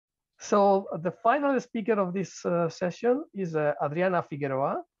So the final speaker of this session is Adriana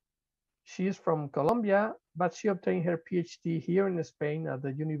Figueroa. She is from Colombia, but she obtained her PhD here in Spain at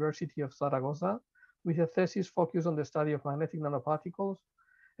the University of Zaragoza with a thesis focused on the study of magnetic nanoparticles,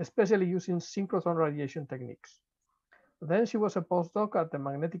 especially using synchrotron radiation techniques. Then she was a postdoc at the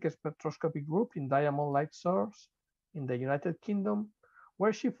Magnetic Spectroscopy Group in Diamond Light Source in the United Kingdom,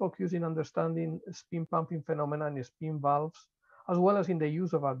 where she focused in understanding spin pumping phenomena and spin valves, as well as in the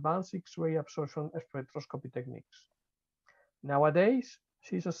use of advanced X-ray absorption spectroscopy techniques. Nowadays,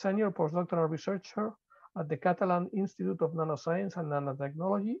 she is a senior postdoctoral researcher at the Catalan Institute of Nanoscience and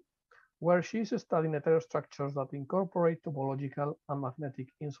Nanotechnology, where she is studying heterostructures that incorporate topological and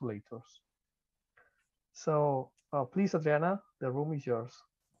magnetic insulators. So please, Adriana, the room is yours.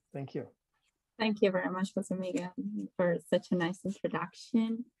 Thank you. Thank you very much, Jose Miguel, for such a nice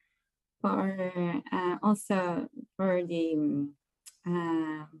introduction, for also for the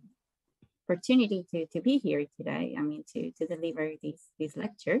opportunity to be here today. I mean, to deliver this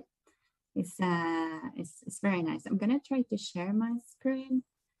lecture. It's very nice. I'm gonna try to share my screen.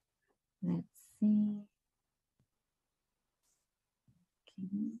 Let's see.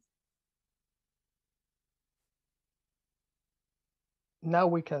 Okay. Now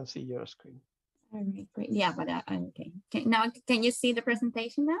we can see your screen. All right, great. Yeah, but okay. Now, can you see the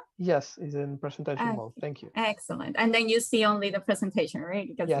presentation now? Yes, it's in presentation mode. Thank you. Excellent. And then you see only the presentation, right?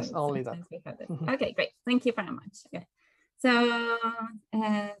 Because yes, only that. Okay, great. Thank you very much. Okay. So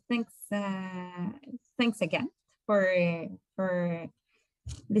thanks again for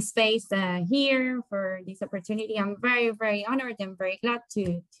the space here, for this opportunity. I'm very, very honored and very glad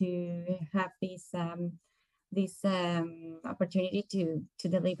to have this opportunity to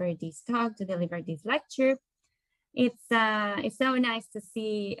deliver this talk, to deliver this lecture. It's so nice to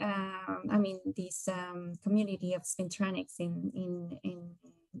see, I mean, this community of Spintronics in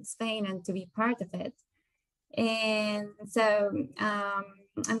Spain and to be part of it. And so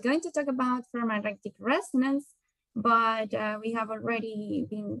I'm going to talk about ferromagnetic resonance, but we have already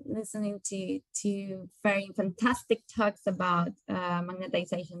been listening to very fantastic talks about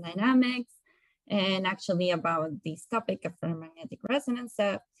magnetization dynamics, and actually about this topic of ferromagnetic resonance.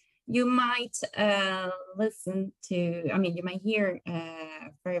 So you might listen to, I mean, you might hear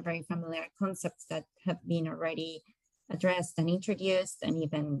very, very familiar concepts that have been already addressed and introduced, and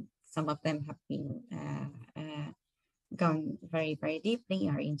even some of them have been gone very, very deeply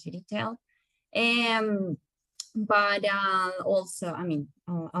or into detail. But also, I mean,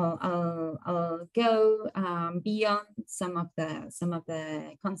 I'll go beyond some of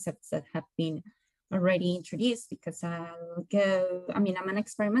the concepts that have been already introduced, because I'll go, I mean, I'm an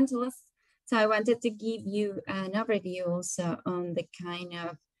experimentalist, so I wanted to give you an overview also on the kind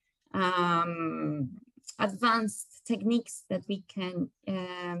of advanced techniques that we can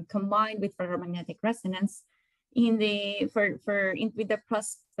combine with ferromagnetic resonance in the with the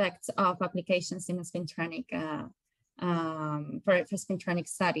prospects of applications in a spintronic for spintronic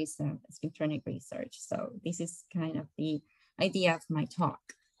studies and spintronic research. So this is kind of the idea of my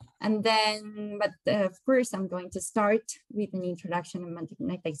talk. And then, but of course, I'm going to start with an introduction of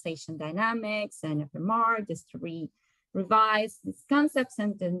magnetization dynamics and FMR, just to revise these concepts,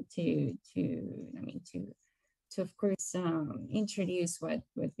 and then to of course introduce what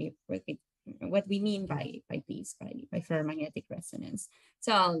we mean by ferromagnetic resonance.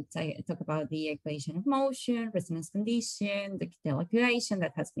 So I'll talk about the equation of motion, resonance condition, the calculation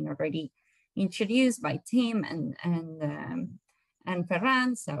that has been already introduced by Tim and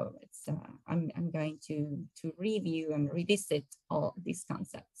Ferran. So it's I'm going to review and revisit all these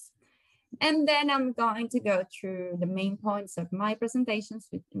concepts. And then I'm going to go through the main points of my presentation,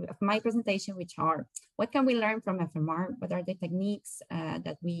 which are: what can we learn from FMR? What are the techniques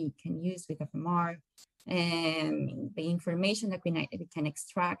that we can use with FMR? And the information that we can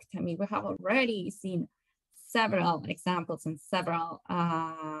extract. I mean, we have already seen several examples and several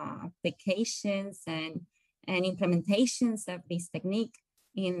applications and implementations of this technique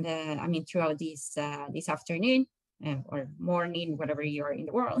in the, I mean, throughout this afternoon. Or morning, whatever you are in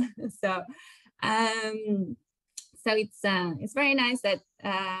the world. So it's very nice that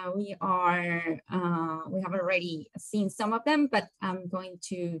we have already seen some of them, but I'm going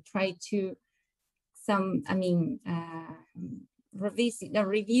to try to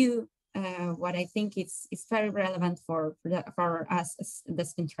review what I think is very relevant for us as the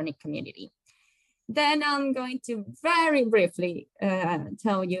spintronic community. Then I'm going to very briefly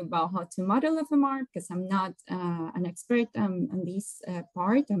tell you about how to model FMR, because I'm not an expert on this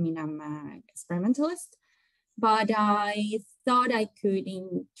part. I mean, I'm an experimentalist, but I thought I could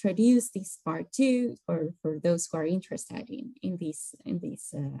introduce this part too for those who are interested in this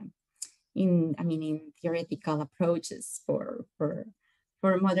in theoretical approaches for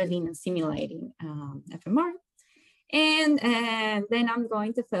modeling and simulating FMR. And then I'm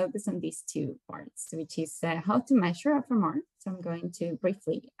going to focus on these two parts, which is how to measure FMR. So I'm going to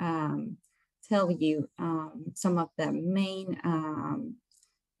briefly tell you some of the main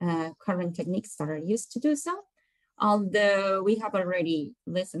current techniques that are used to do so. Although we have already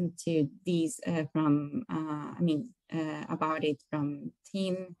listened to these about it from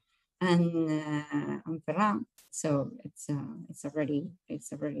Tim and Ferran, so it's already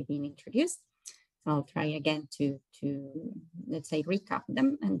been introduced. So I'll try again to let's say recap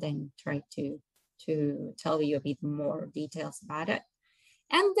them and then try to tell you a bit more details about it.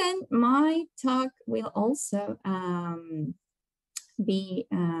 And then my talk will also have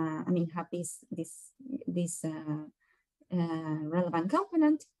this relevant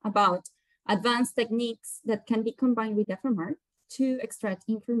component about advanced techniques that can be combined with FMR to extract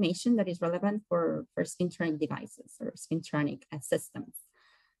information that is relevant for Spintronic devices or Spintronic systems.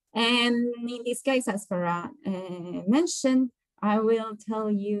 And in this case, as Farah mentioned, I will tell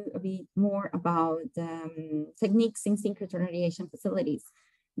you a bit more about techniques in synchrotron radiation facilities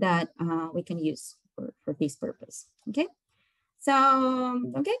that we can use for this purpose. Okay.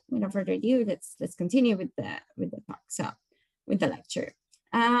 So, okay, without further ado, let's continue with the talk. So, with the lecture,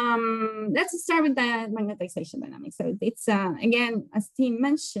 let's start with the magnetization dynamics. So it's again, as Tim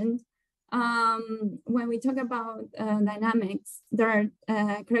mentioned, when we talk about dynamics, there are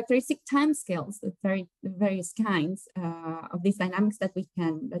characteristic timescales, various kinds of these dynamics that we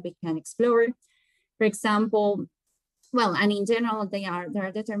can explore. For example, well, and in general, they are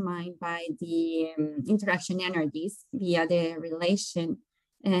determined by the interaction energies via the relation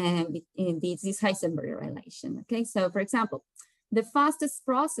in this Heisenberg relation. Okay, so for example, the fastest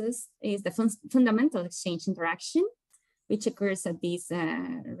process is the fundamental exchange interaction, which occurs at this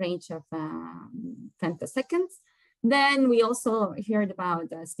range of femtoseconds. Then we also heard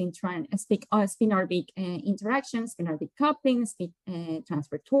about spin-orbit interaction, spin-orbit coupling, speed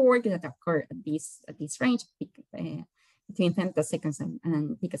transfer torque that occur at this range between femtoseconds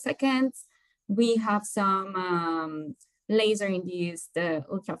and picoseconds. We have some laser-induced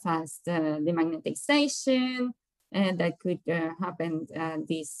ultra-fast demagnetization that could happen at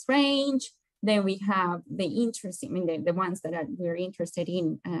this range. Then we have the interesting, the ones that we're interested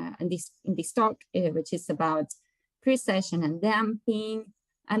in this talk, which is about precession and damping.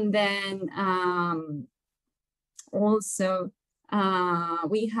 And then also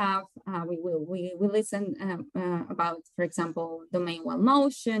we will listen about, for example, domain one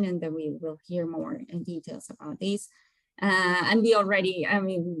motion, and then we will hear more details about this. And we already,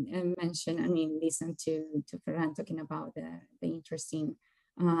 listen to Ferran talking about the interesting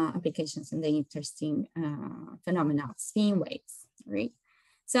applications and the interesting phenomena of spin waves, right?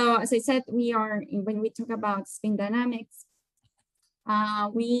 So as I said, when we talk about spin dynamics,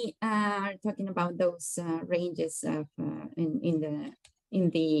 we are talking about those ranges of in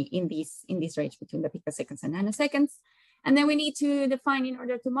this range between the picoseconds and nanoseconds, and then we need to define, in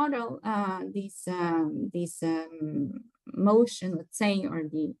order to model this motion, let's say, or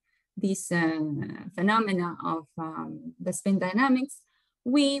this phenomena of the spin dynamics.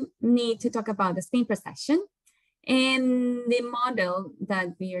 We need to talk about the spin precession. And the model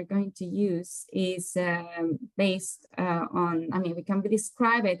that we are going to use is based on, we can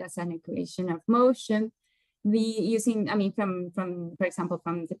describe it as an equation of motion. For example,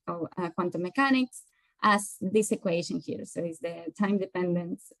 from typical quantum mechanics, as this equation here. So it's the time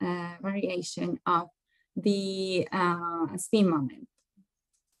dependence variation of the spin moment.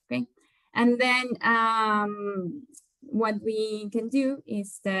 Okay. And then what we can do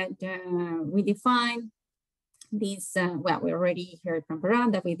is that we define this, we already heard from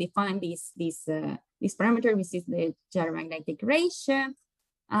Ferran that we define this parameter, which is the gyromagnetic ratio,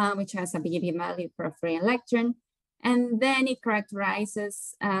 which has a BGB value for a free electron. And then it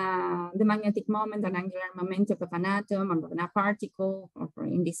characterizes the magnetic moment and angular momentum of an atom or of a particle, or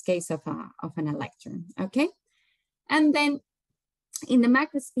in this case of an electron, okay? And then in the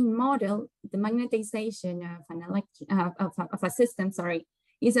macrospin model, the magnetization of a system,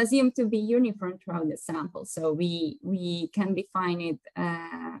 is assumed to be uniform throughout the sample. So we can define it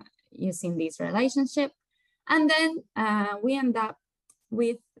using this relationship. And then we end up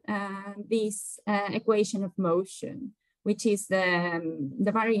with this equation of motion, which is the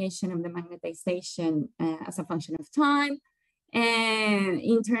variation of the magnetization as a function of time, and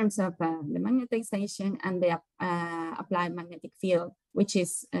in terms of the magnetization and the applied magnetic field, which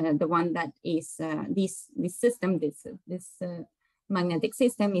is the one that is this system, this magnetic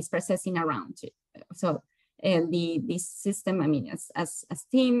system is processing around it. So this system, I mean, as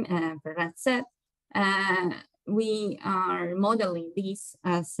Tim Ferromagnetic said, we are modeling this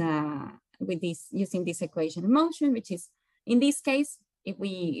as using this equation of motion, which is in this case, if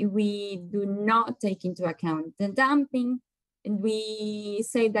we do not take into account the damping, and we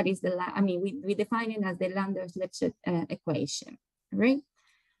say that is we define it as the Landau-Schlechter equation, right?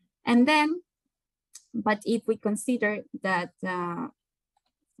 And then, but if we consider that,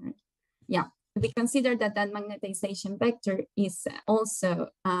 if we consider that that magnetization vector is also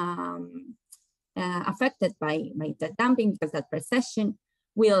affected by the damping, because that precession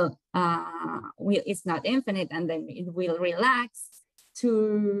will it's not infinite, and then it will relax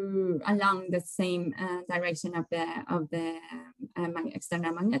along the same direction of the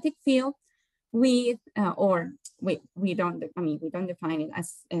external magnetic field. We don't define it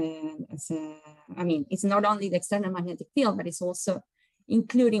as it's not only the external magnetic field, but it's also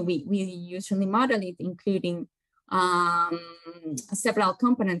including, we usually model it including several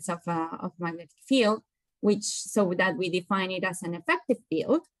components of magnetic field, so that we define it as an effective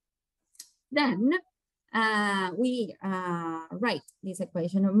field. Then we write this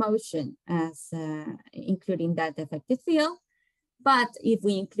equation of motion as including that effective field. But if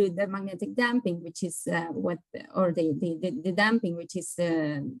we include the magnetic damping, which is the damping, which is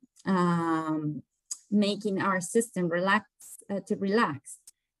making our system relax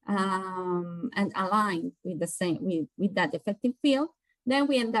and align with the same with that effective field, then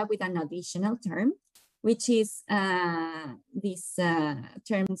we end up with an additional term, which is this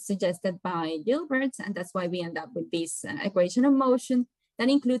term suggested by Gilbert, and that's why we end up with this equation of motion that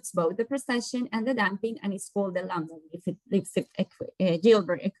includes both the precession and the damping, and it's called the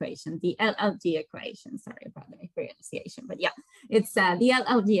Gilbert equation, the LLG equation. Sorry about the pronunciation, but yeah, it's the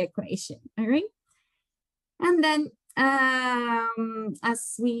LLG equation. All right, and then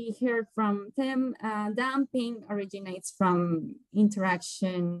as we heard from Tim, damping originates from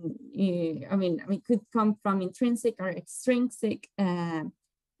interaction. It could come from intrinsic or extrinsic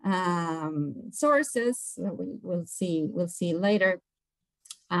sources. We'll see later.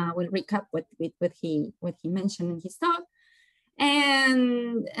 We'll recap what he mentioned in his talk,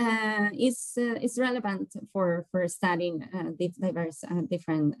 and is relevant for studying diverse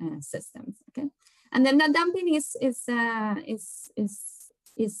different systems. Okay, and then the damping is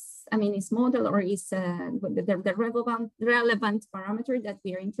model, or is the relevant parameter that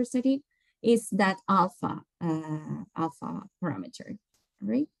we are interested in is that alpha parameter,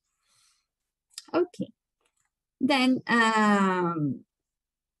 right? Okay, then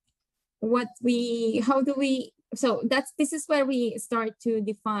this is where we start to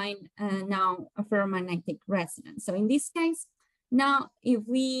define now a ferromagnetic resonance. So in this case, now if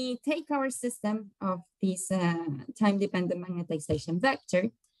we take our system of this time-dependent magnetization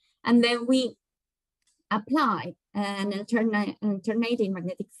vector, and then we apply an alternating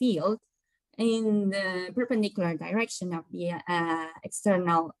magnetic field in the perpendicular direction of the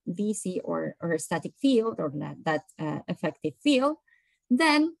external BISC or static field, or that effective field,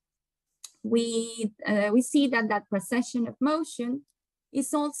 then we see that precession of motion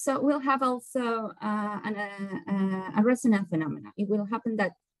is will have a resonant phenomena. It will happen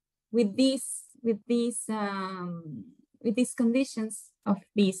that with these conditions of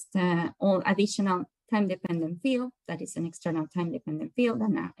this all additional time-dependent field, that is an external time-dependent field,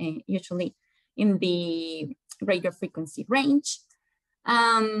 and usually in the radio frequency range,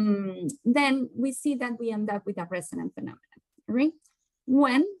 then we see that we end up with a resonant phenomenon, right?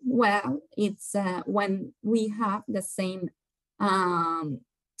 When? Well, it's when we have the same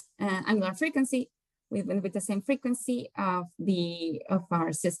angular frequency with the same frequency of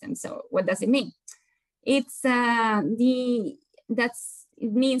our system. So what does it mean? It's it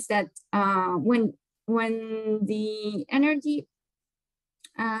means that when the energy,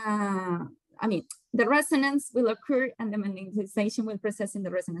 the resonance will occur and the magnetization will process in the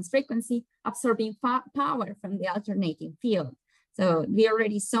resonance frequency, absorbing power from the alternating field. So we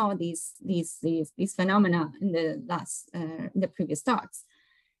already saw these phenomena in the previous talks.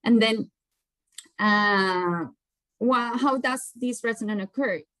 And then how does this resonance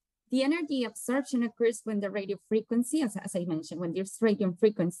occur? The energy absorption occurs when the radio frequency, as I mentioned, when this radio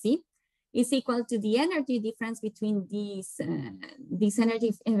frequency is equal to the energy difference between this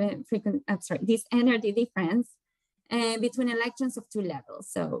energy difference between electrons of two levels.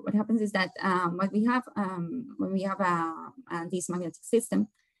 So what happens is that when we have this magnetic system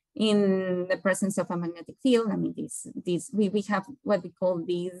in the presence of a magnetic field, we have what we call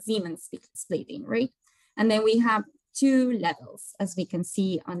the Siemens splitting, right? And then we have two levels, as we can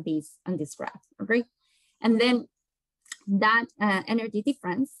see on this graph, right? And then that energy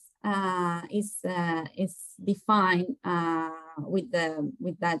difference is defined with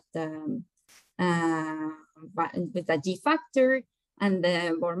that G factor and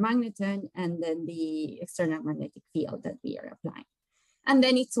the Bohr magneton, and then the external magnetic field that we are applying. And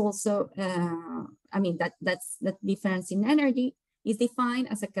then it's also, I mean, that's the difference in energy is defined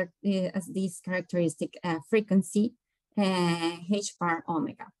as as this characteristic frequency h bar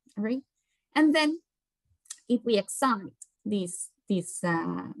omega, right? And then if we excite this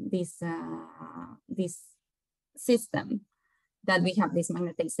system that we have this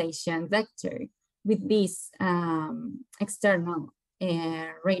magnetization vector with this external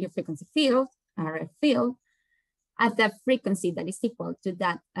radio frequency field, RF field, at the frequency that is equal to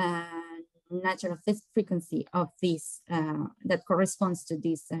that natural frequency of this that corresponds to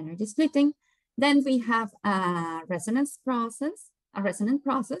this energy splitting, then we have a resonant process,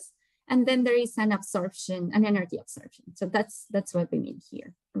 and then there is an absorption, an energy absorption. So that's what we mean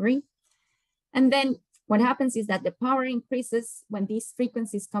here, right? And then what happens is that the power increases when these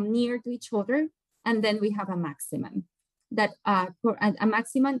frequencies come near to each other, and then we have a maximum that a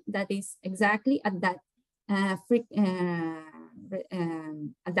maximum that is exactly at that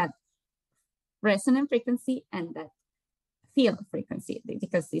resonant frequency and that field frequency,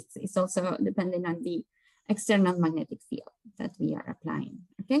 because it's also dependent on the external magnetic field that we are applying,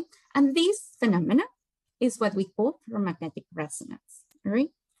 okay? And this phenomena is what we call ferromagnetic resonance,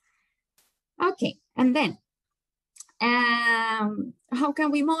 right? Okay, and then how can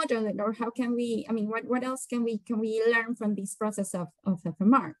we model it, or how can we, I mean, what else can we learn from this process of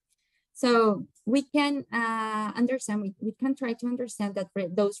FMR? So we can understand, we can try to understand that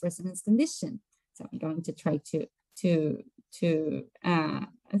those resonance conditions. So I'm going to try to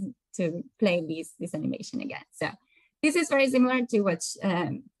play this animation again. So this is very similar to what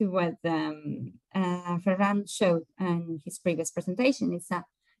Ferran showed in his previous presentation.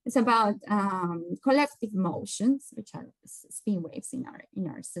 It's about collective motions, which are spin waves in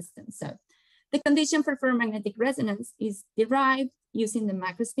our system. So the condition for ferromagnetic resonance is derived using the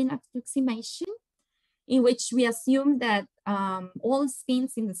macrospin approximation, in which we assume that all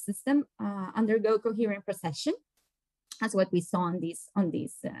spins in the system undergo coherent precession, as what we saw on this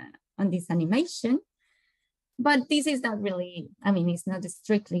animation. But this is not really, I mean, it's not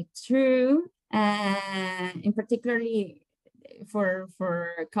strictly true, in particularly for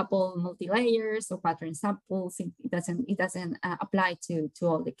a couple multi-layers or pattern samples. It doesn't apply to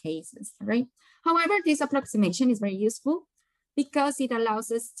all the cases, right? However, this approximation is very useful because it allows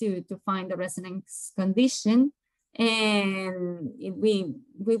us to find the resonance condition, and we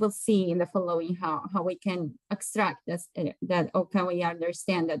will see in the following how we can extract that, or can we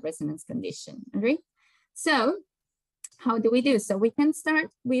understand that resonance condition, right? So how do we do? So we can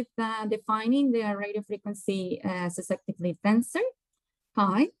start with defining the radio frequency susceptibility tensor,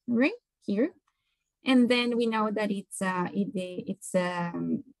 pi, right here, and then we know that it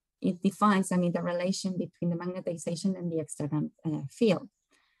defines, I mean, the relation between the magnetization and the external field,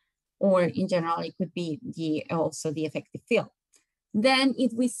 or in general, it could be also the effective field. Then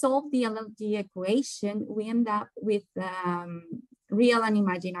if we solve the LLG equation, we end up with real and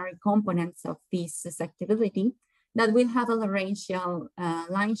imaginary components of this susceptibility that will have a Lorentzian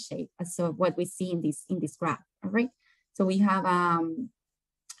line shape, so what we see in this graph, all right? So we have a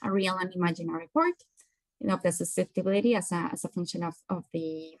real and imaginary part of the susceptibility as a function of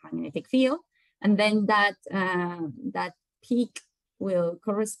the magnetic field, and then that peak will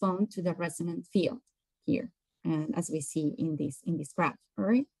correspond to the resonant field here, and as we see in this graph, all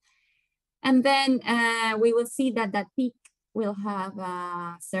right? And then we will see that that peak will have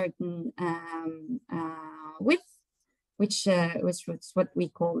a certain width, which is what we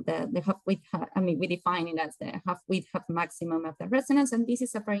call the half width. I mean, we define it as the half width, half maximum of the resonance, and this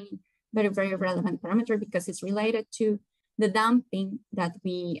is a very relevant parameter because it's related to the damping that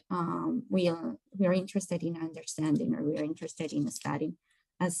we are interested in understanding, or we are interested in studying,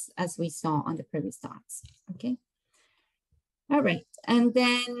 as we saw on the previous talks. Okay. All right, and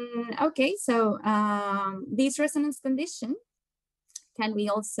then okay, so this resonance condition can we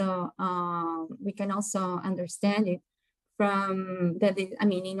can also understand it from that. I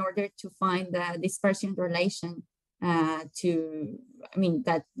mean, in order to find the dispersion relation that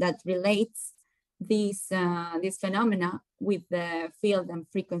relates these phenomena with the field and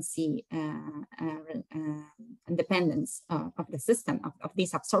frequency independence of the system of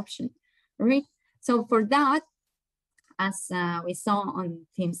this absorption, right? So for that, as we saw on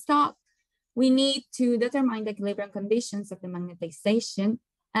Tim's talk, we need to determine the equilibrium conditions of the magnetization,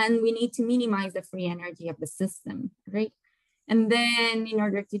 and we need to minimize the free energy of the system, right? And then in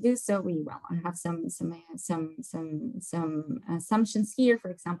order to do so, I have some assumptions here. For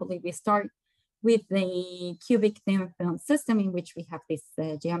example, if we start with the cubic thin film system in which we have these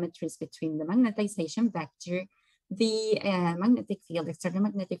geometries between the magnetization vector, the magnetic field, external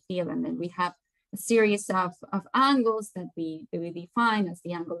magnetic field, and then we have a series of angles that we define as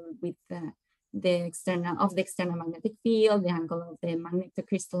the angle with the external magnetic field, the angle of the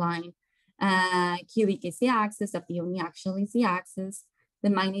magnetocrystalline cubic is the axis, of the uniaxial is the axis, the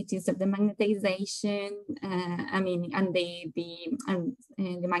magnitudes of the magnetization, and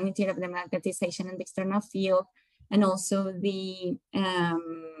the magnitude of the magnetization and the external field, and also the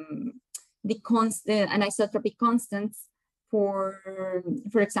anisotropic constants for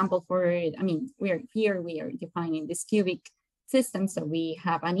example, we are defining this cubic system, so we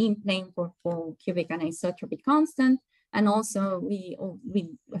have an in-plane for cubic anisotropic constant, and also we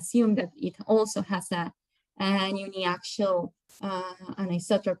assume that it also has an uniaxial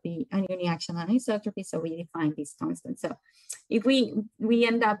anisotropy, so we define this constant. So if we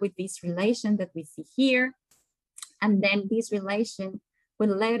end up with this relation that we see here, and then this relation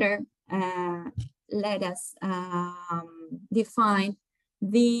will later let us define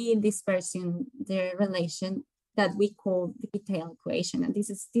the dispersion, the relation that we call the Kittel equation. And this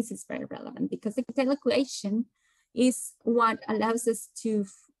is very relevant because the Kittel equation is what allows us to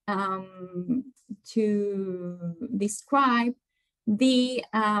describe the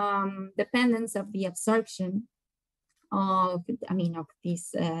dependence of the absorption of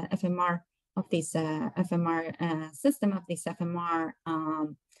this FMR system, of this FMR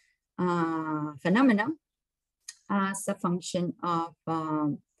phenomena as a function of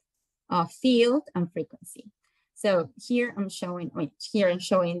field and frequency. So here I'm showing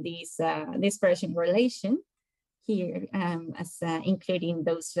this dispersion relation here as including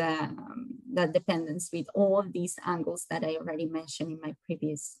those that dependence with all these angles that I already mentioned in my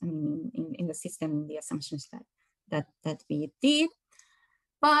previous, in the system, in the assumptions that we did.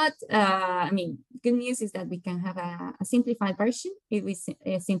 But good news is that we can have a simplified version if we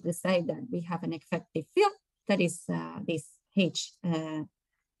simply say that we have an effective field, that is this H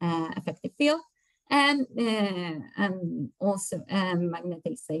effective field, and also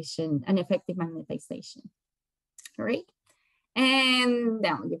magnetization, an effective magnetization. All right, and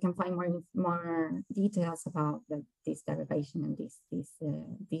now you can find more details about this derivation and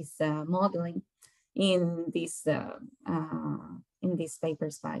this modeling in these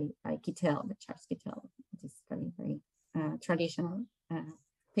papers by Kittel, Charles Kittel. These very traditional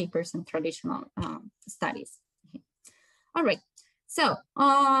papers and traditional studies. Okay. All right. So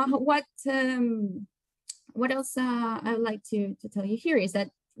what else I would like to tell you here is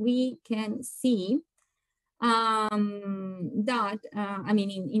that we can see that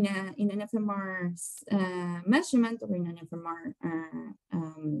in an FMR measurement, or in an FMR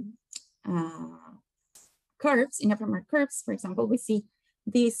curves, in FMR curves, for example, we see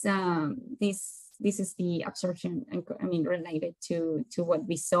this is the absorption, related to what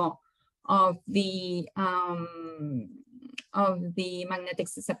we saw of the magnetic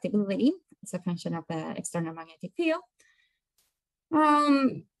susceptibility as a function of the external magnetic field.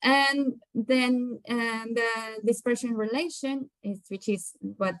 And then the dispersion relation which is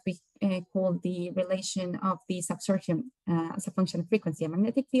what we call the relation of this absorption as a function of frequency and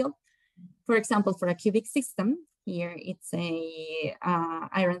magnetic field. For example, for a cubic system, here it's a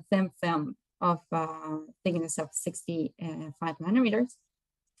iron thin film of thickness of 65 nanometers.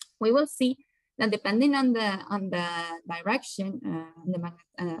 We will see that depending on the direction,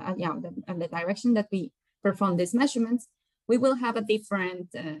 the direction that we perform these measurements, we will have a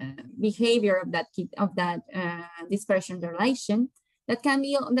different behavior of that dispersion relation that can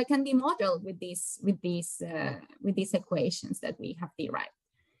be modeled with these equations that we have derived.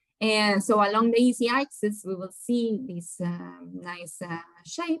 And so along the easy axis, we will see this nice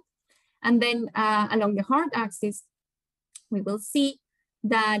shape. And then along the hard axis, we will see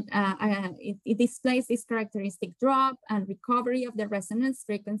that it displays this characteristic drop and recovery of the resonance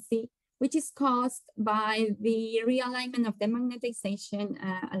frequency, which is caused by the realignment of the magnetization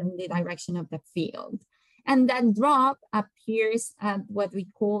along the direction of the field. And that drop appears at what we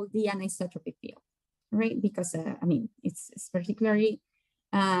call the anisotropic field, right? Because, it's particularly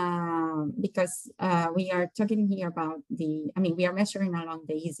because we are talking here about we are measuring along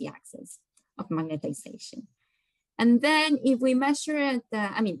the easy axis of magnetization. And then if we measure it,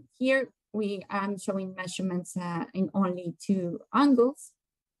 here I'm showing measurements in only two angles,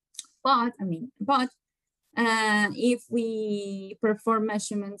 but if we perform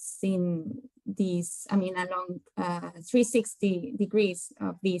measurements in these, along 360 degrees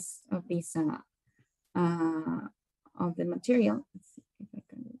of the material. Let's see if I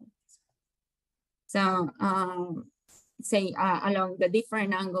can do this. So say along the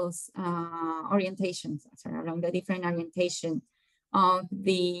different angles, orientations, sorry, along the different orientation of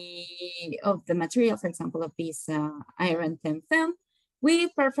the material, for example, of this iron thin film, we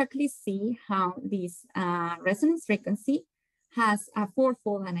perfectly see how this resonance frequency has a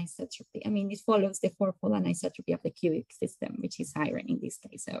fourfold anisotropy. I mean, it follows the fourfold anisotropy of the cubic system, which is iron in this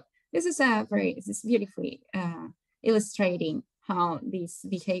case. So this is this is beautifully illustrating how this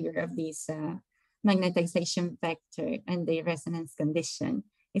behavior of this magnetization vector and the resonance condition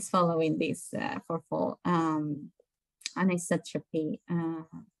is following this fourfold anisotropy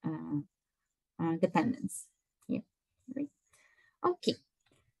dependence here. Right. Okay,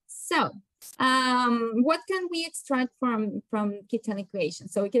 so what can we extract from Kittel equation?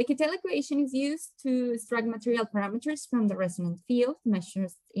 So the Kittel equation is used to extract material parameters from the resonant field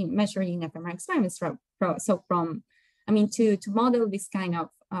measured in fMRI experiments. So from, I mean, to model this kind of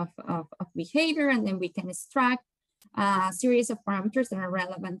behavior, and then we can extract a series of parameters that are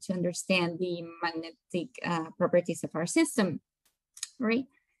relevant to understand the magnetic properties of our system, right?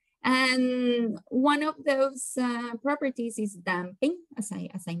 And one of those properties is damping, as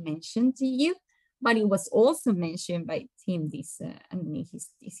I mentioned to you, but it was also mentioned by Tim in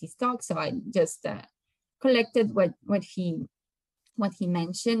his talk. So I just collected what he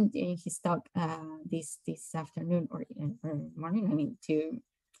mentioned in his talk this afternoon or morning. I mean,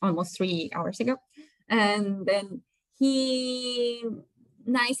 almost 3 hours ago, and then he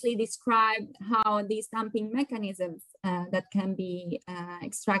nicely described how these damping mechanisms that can be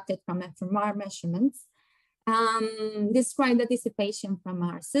extracted from fMR measurements describe the dissipation from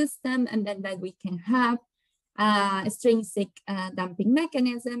our system, and then that we can have extrinsic damping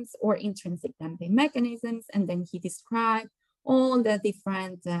mechanisms or intrinsic damping mechanisms. And then he described all the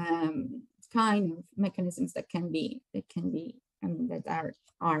different kind of mechanisms that can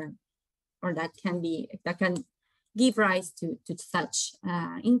give rise to such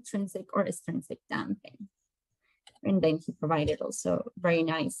intrinsic or extrinsic damping. And then he provided also very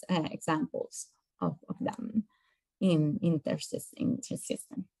nice examples of them in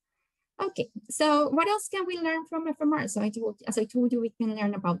intersystem. Okay, so what else can we learn from fMR? So as I told you, we can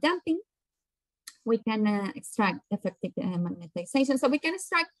learn about damping. We can extract effective magnetization. So we can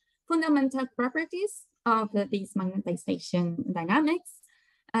extract fundamental properties of these magnetization dynamics,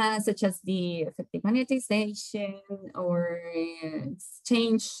 such as the effective magnetization or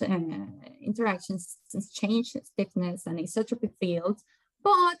change interactions, change stiffness and isotropy fields.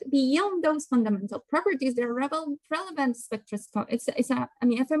 But beyond those fundamental properties, there are relevant spectroscopic.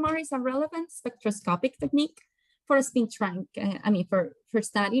 fMR is a relevant spectroscopic technique for spintronic. For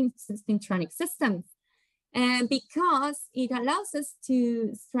studying spintronic systems, and because it allows us to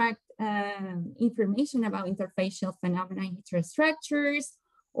extract information about interfacial phenomena in heterostructures,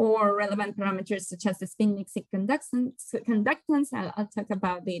 or relevant parameters such as the spin mixing conductance. I'll talk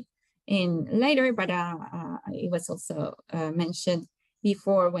about it later, but it was also mentioned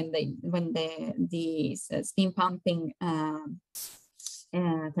before when the spin pumping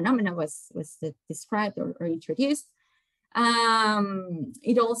phenomena was described or introduced.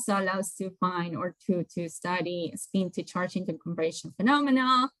 It also allows to find or to study spin to charge interconversion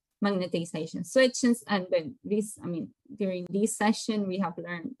phenomena, magnetization switches, and then during this session we have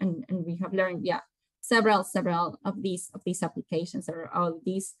learned several of these applications, or all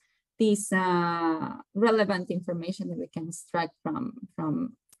these relevant information that we can extract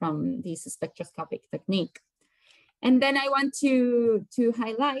from this spectroscopic technique. And then I want to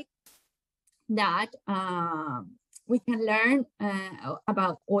highlight that we can learn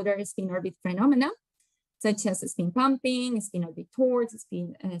about other spin orbit phenomena, such as spin pumping, spin orbit torques,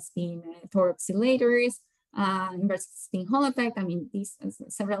 spin torque oscillators, inverse spin Hall effect.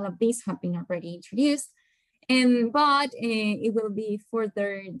 Several of these have been already introduced, but it will be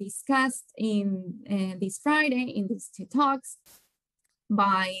further discussed in this Friday in these two talks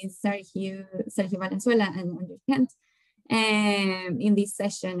by Sergio Valenzuela and Andrew Kent, in this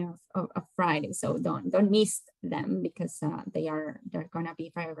session of Friday. So don't miss them, because they're gonna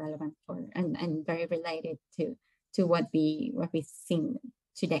be very relevant and very related to what we've seen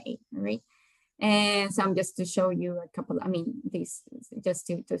today, right? And so I'm just to show you a couple. Just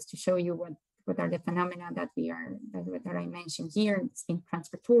to show you what are the phenomena that I mentioned here: spin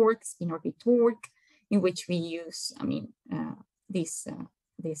transfer torque, spin orbit torque, in which we use this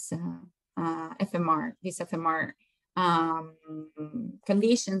fMR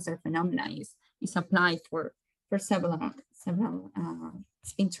conditions or phenomena is applied for several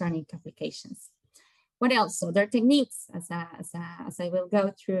spintronic applications. What else? So there are techniques, as I will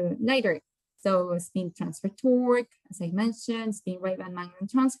go through later. So spin transfer torque, as I mentioned, spin wave and magnetic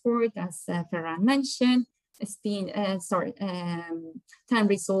transport, as Ferran mentioned, time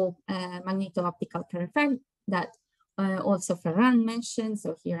resolved magneto-optical effect that also Ferran mentioned.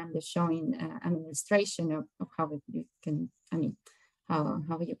 So here I'm just showing an illustration of how you can,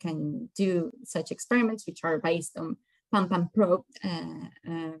 how you can do such experiments, which are based on pump and probe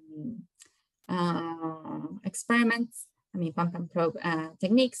experiments. Pump and probe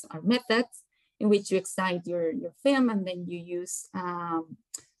techniques or methods in which you excite your film, and then you use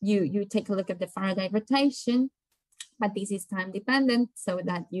you take a look at the Faraday rotation, but this is time dependent, so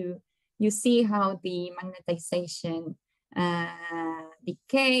that you see how the magnetization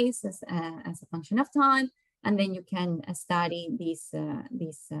decays as a function of time, and then you can study this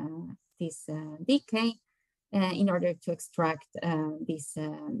decay in order to extract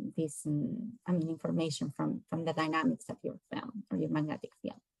information from the dynamics of your film or your magnetic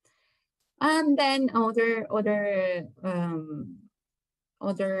field. And then other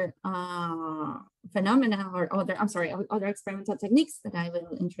phenomena or other experimental techniques that I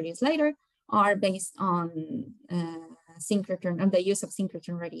will introduce later are based on the use of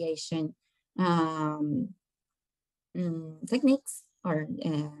synchrotron radiation techniques, or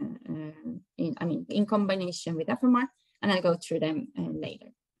in combination with FMR, and I'll go through them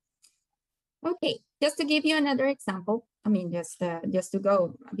later. Okay, just to give you another example, just to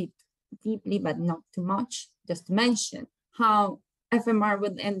go a bit deeply, but not too much, just to mention how FMR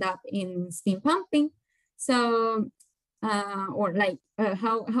would end up in spin pumping. So, how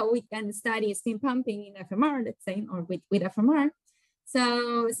we can study spin pumping in FMR, let's say, or with FMR.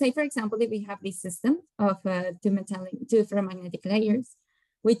 So, say for example, if we have this system of two ferromagnetic layers,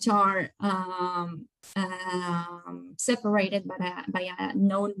 which are separated by a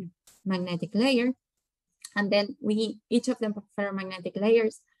known magnetic layer, and then each of the ferromagnetic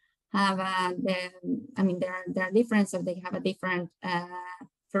layers have there are different, so they have a different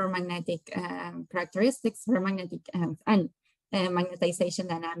ferromagnetic characteristics, ferromagnetic and magnetization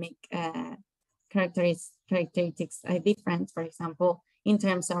dynamic characteristics are different, for example, in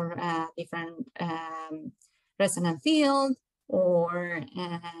terms of different resonant field or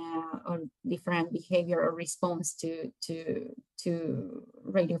different behavior or response to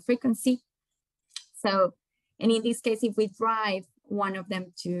radio frequency. So, and in this case, if we drive one of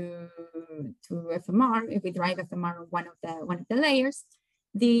them to FMR, if we drive FMR on one of the layers,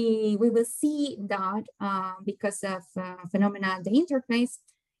 we will see that because of phenomena at the interface,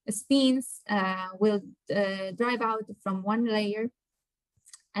 spins will drive out from one layer,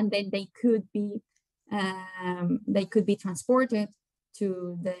 and then they could be transported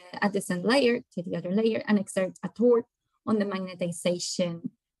to the adjacent layer, to the other layer, and exert a torque on the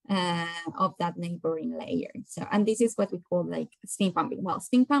magnetization of that neighboring layer. So, and this is what we call like spin pumping. Well,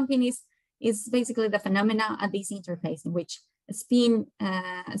 spin pumping is basically the phenomena at this interface in which spin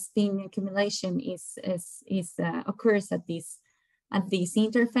accumulation occurs at this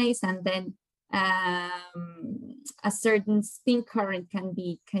interface, and then a certain spin current can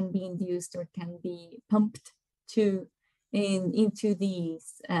be induced or can be pumped into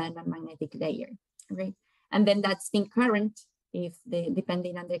this non-magnetic layer, right? And then that spin current,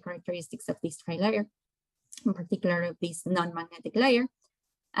 depending on the characteristics of this trilayer, in particular of this non-magnetic layer,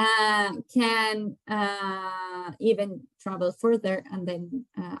 can even travel further and then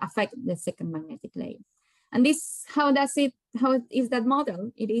affect the second magnetic layer. And this, how is that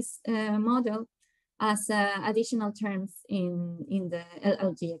model? It is modeled as additional terms in the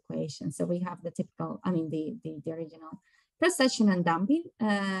LLG equation. So we have the typical, the original precession and damping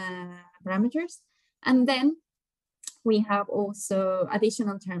parameters. And then we have also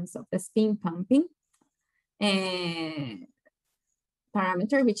additional terms of the spin pumping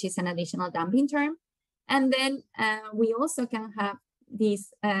parameter, which is an additional damping term. And then we also can have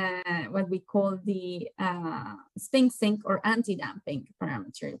this, what we call the spin sink or anti-damping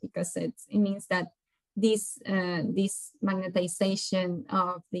parameter, because it means that this magnetization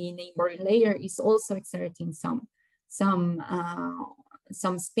of the neighboring layer is also exerting some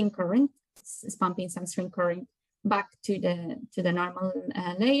spin current, pumping some spin current back to the normal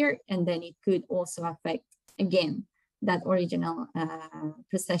layer, and then it could also affect again that original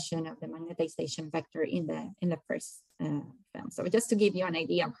precession of the magnetization vector in the first film. So just to give you an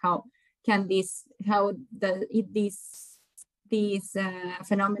idea of how can these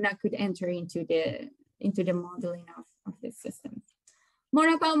phenomena could enter into the modeling of this system.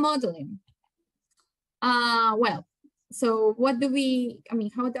 More about modeling. Well, so what do we?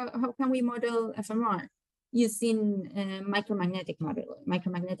 How can we model FMR using micromagnetic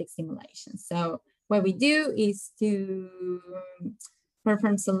simulation? So what we do is to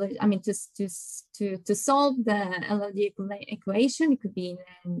perform solution. I mean, to solve the LLD equation, it could be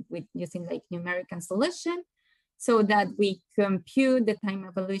with using like numerical solution, so that we compute the time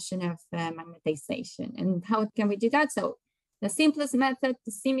evolution of magnetization. And how can we do that? So the simplest method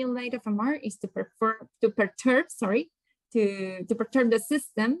to simulate FMR is to perturb the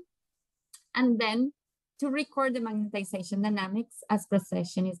system, and then to record the magnetization dynamics as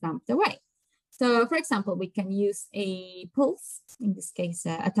precession is damped away. So for example, we can use a pulse, in this case,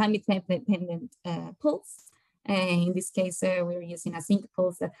 a time-dependent pulse. In this case, we're using a zinc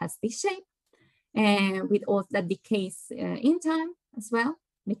pulse that has this shape, and with all that decays in time as well,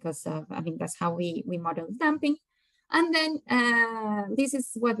 because of, I mean, that's how we model damping. And then this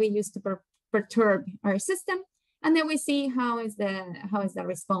is what we use to perturb our system. And then we see how is the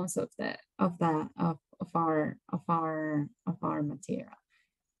response of our material.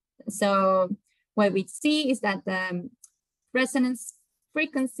 So what we see is that the resonance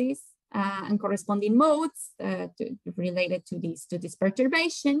frequencies and corresponding modes related to this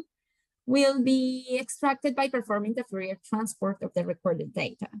perturbation will be extracted by performing the Fourier transport of the recorded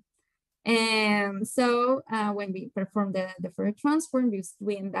data. And so when we perform the Fourier transform,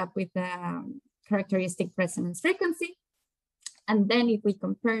 we end up with the characteristic resonance frequency. And then if we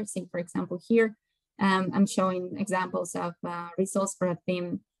compare, say, for example, here, I'm showing examples of results for a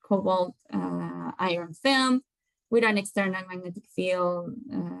thin cobalt iron film with an external magnetic field.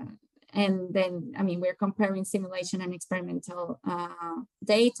 And then, I mean, we're comparing simulation and experimental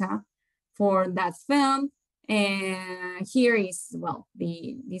data for that film. And here is, well,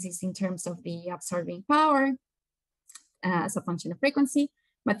 this is in terms of the absorbing power as a function of frequency.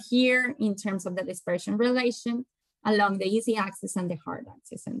 But here, in terms of the dispersion relation along the easy axis and the hard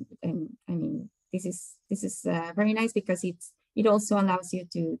axis. And I mean, this is very nice because it also allows you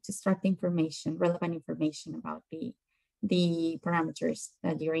to extract information, relevant information about the parameters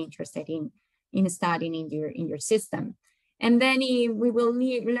that you're interested in studying in your system. And then we will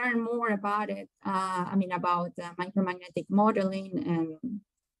learn more about it. I mean, about micromagnetic modeling,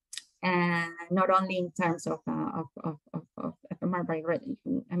 and not only in terms of FMR, but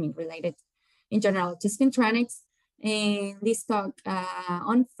I mean, related in general to Spintronics. And this talk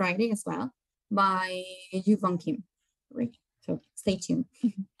on Friday as well by Yvonne Kim. Right. So stay tuned.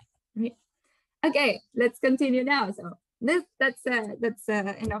 Right. Okay, let's continue now. So that's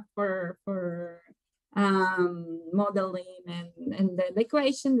enough for modeling and the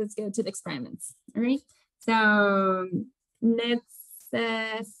equation. Let's go to the experiments. All right. So let's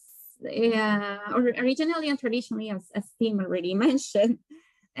originally and traditionally, as Tim already mentioned,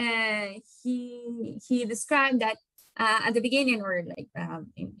 he described that at the beginning, or like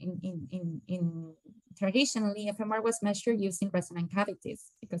in traditionally, FMR was measured using resonant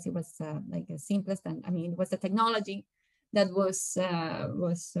cavities because it was like the simplest, and I mean, it was the technology that was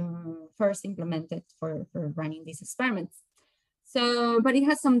first implemented for running these experiments. So, but it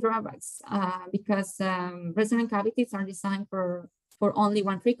has some drawbacks because resonant cavities are designed for only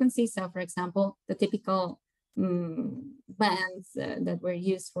one frequency. So, for example, the typical bands that were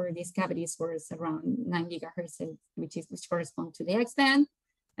used for these cavities was around 9 gigahertz, which correspond to the X band.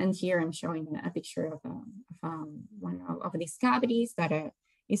 And here I'm showing a picture of one of these cavities that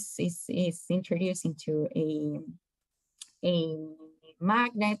is introduced into a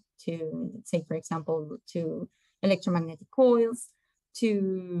magnet to, say, for example, to electromagnetic coils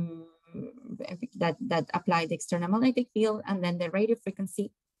that apply the external magnetic field, and then the radio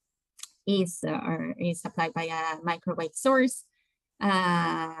frequency is applied by a microwave source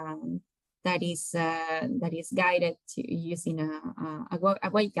that is guided to using a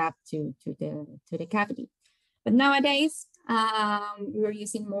wave gap to the cavity. But nowadays we're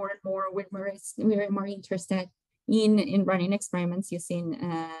using more and more. We're more interested in running experiments using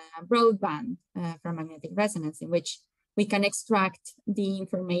broadband ferromagnetic resonance, in which we can extract the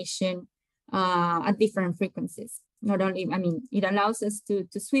information at different frequencies. Not only, I mean, it allows us to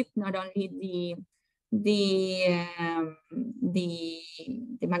sweep not only the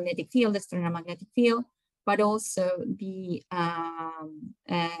magnetic field, the external magnetic field, but also the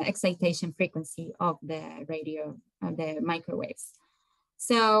excitation frequency of the radio, the microwaves.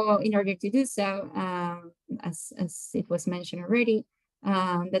 So in order to do so, as it was mentioned already,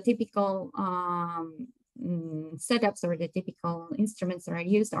 the typical setups or the typical instruments that are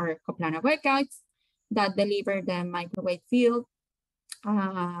used are coplanar waveguides that deliver the microwave field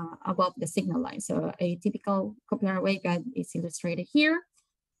above the signal line. So a typical coplanar waveguide is illustrated here,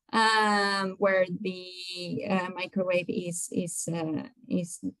 where the microwave is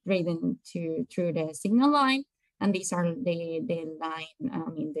driven through the signal line, and these are the line. I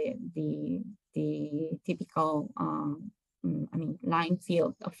mean the typical line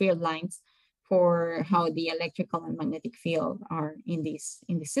field or field lines for how the electrical and magnetic field are in these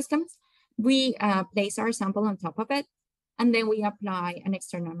systems. We place our sample on top of it, and then we apply an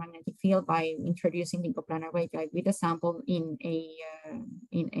external magnetic field by introducing the coplanar waveguide with a sample in a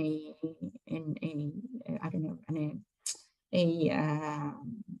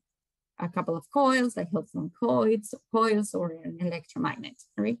couple of coils, like Hilton coils or an electromagnet,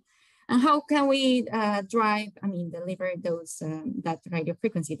 right? And how can we deliver those that radio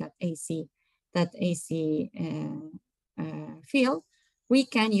frequency, that AC field? We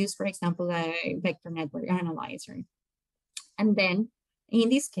can use, for example, a vector network analyzer. And then in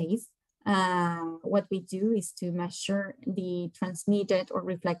this case, what we do is to measure the transmitted or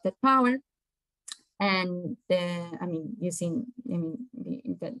reflected power. And that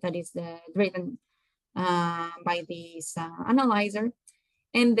is driven by this analyzer.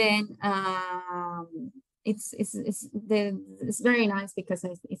 And then it's very nice because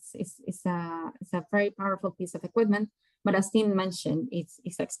it's a very powerful piece of equipment. But as Tim mentioned, it's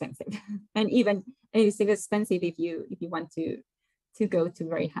expensive, and even it's expensive if you want to go to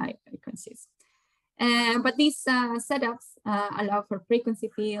very high frequencies. But these setups allow for frequency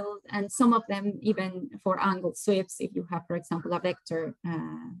field, and some of them even for angle sweeps. If you have, for example, a vector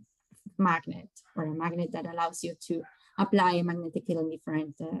magnet or a magnet that allows you to apply a magnetic field in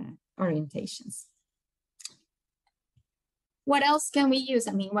different orientations. What else can we use?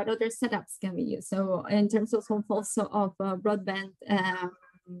 What other setups can we use? So in terms of also of broadband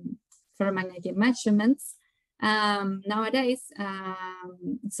ferromagnetic measurements, nowadays,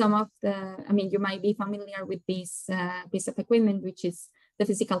 some of the, you might be familiar with this piece of equipment, which is the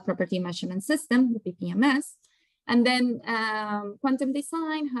physical property measurement system, the PPMS. And then Quantum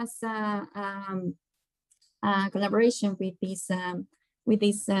Design has a collaboration with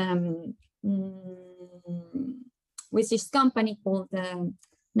this company called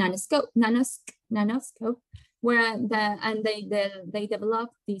Nanoscope, where they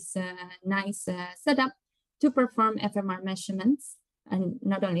developed this nice setup to perform FMR measurements, and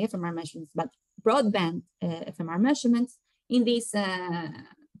not only FMR measurements, but broadband FMR measurements in this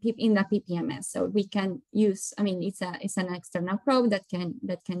in the PPMS. So we can use, it's an external probe that can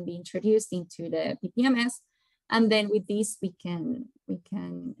be introduced into the PPMS, and then with this we can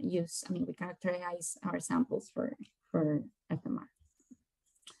use, we characterize our samples for FMR.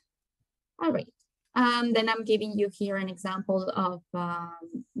 All right. Then I'm giving you here an example of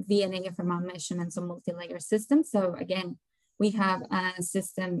VNA FMR measurements on multi-layer systems. So again, we have a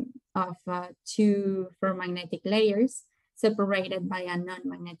system of 2 ferromagnetic layers separated by a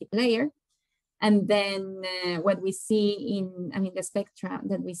non-magnetic layer. And then what we see in, the spectra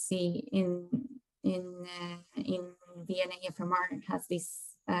that we see in VNA FMR has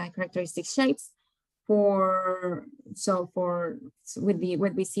these characteristic shapes. When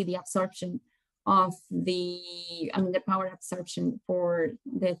we see the absorption of the power absorption for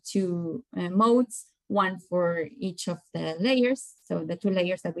the 2 modes, one for each of the layers. So the 2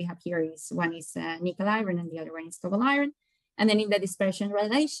 layers that we have here one is nickel iron and the other one is cobalt iron. And then in the dispersion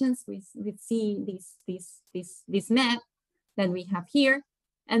relations, we see this map that we have here.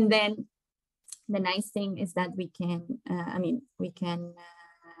 And then the nice thing is that we can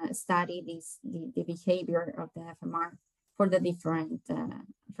study the behavior of the FMR for the different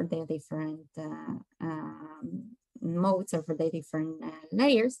modes or for the different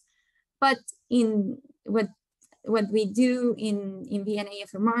layers. But in what we do in VNA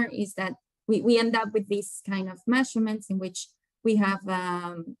FMR is that we end up with these kind of measurements in which we have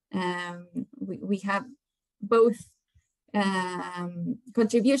both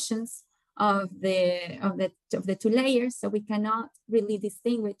contributions of the 2 layers, so we cannot really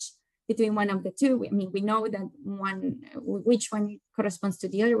distinguish between one of the 2. We know that which one corresponds to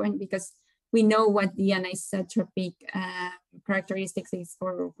the other one because we know what the anisotropic characteristics is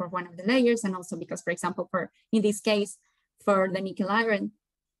for one of the layers, and also because, for example, in this case, for the nickel iron,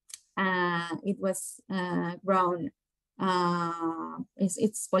 it was grown,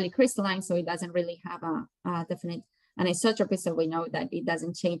 it's polycrystalline, so it doesn't really have a definite anisotropy, so we know that it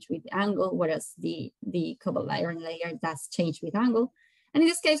doesn't change with angle, whereas the cobalt iron layer does change with angle. And in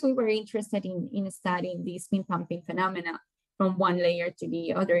this case, we were interested in studying the spin pumping phenomena from one layer to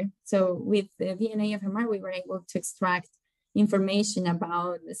the other. So with the VNA FMR, we were able to extract information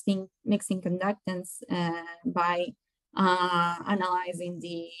about the spin mixing conductance by analyzing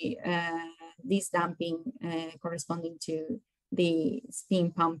this damping corresponding to the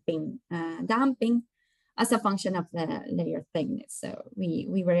spin pumping damping as a function of the layer thickness. So we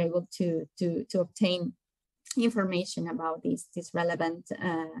were able to obtain information about these relevant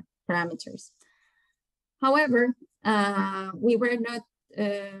parameters. However, we were not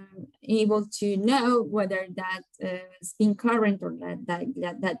able to know whether that spin current or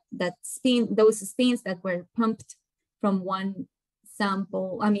that spin, those spins that were pumped from one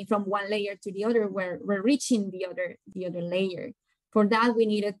sample, from one layer to the other, were reaching the other layer. For that, we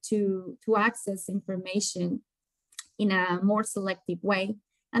needed to access information in a more selective way.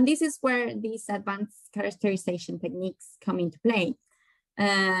 And this is where these advanced characterization techniques come into play.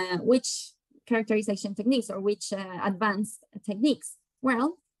 Which characterization techniques or which advanced techniques?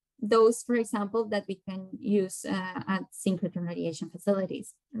 Well, those, for example, that we can use at synchrotron radiation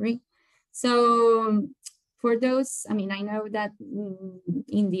facilities, right? So for those, I know that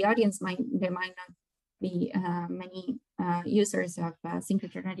in the audience, there might not be many users of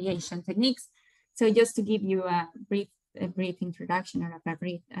synchrotron radiation techniques. So just to give you a brief introduction or a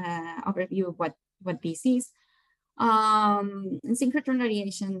brief overview of what this is. Synchrotron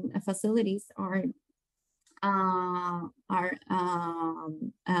radiation facilities are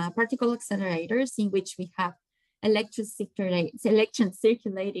particle accelerators in which we have electrons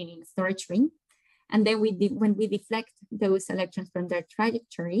circulating in storage ring. And then when we deflect those electrons from their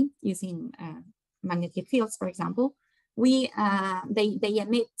trajectory using magnetic fields, for example, they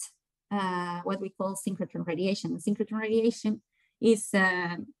emit what we call synchrotron radiation. Synchrotron radiation is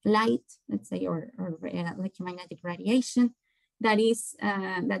light, let's say, or electromagnetic radiation that is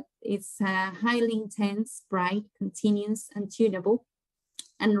highly intense, bright, continuous, and tunable,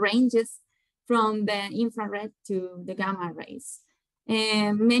 and ranges from the infrared to the gamma rays.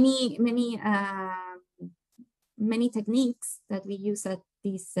 Many techniques that we use at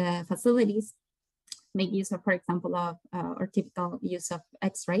these facilities make use of, for example, or typical use of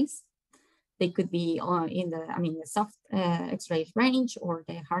X-rays. They could be in the soft X-ray range or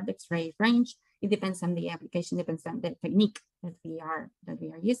the hard X-ray range. It depends on the application, depends on the technique that we are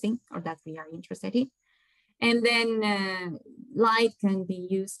using or that we are interested in. And then light can be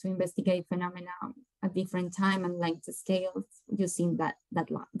used to investigate phenomena at different time and length scales using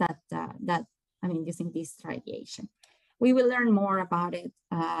using this radiation. We will learn more about it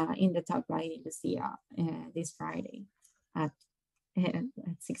in the talk by Lucia this Friday at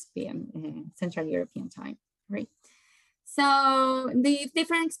 6 p.m. Central European time, right? So the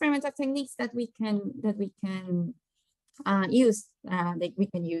different experimental techniques that we can use, we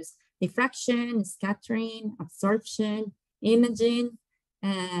can use diffraction, scattering, absorption, imaging.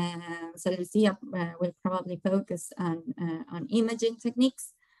 So Lucia will probably focus on imaging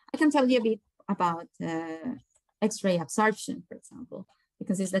techniques. I can tell you a bit about X-ray absorption, for example,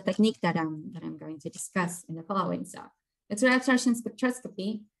 because it's the technique that I'm going to discuss in the following. So X-ray absorption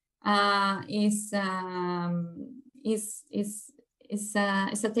spectroscopy is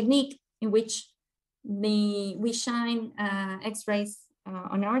a technique in which we shine X-rays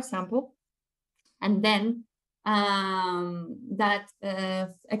on our sample, and then that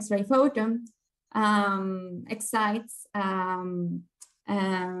X-ray photon excites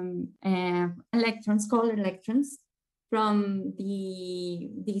electrons, color electrons, from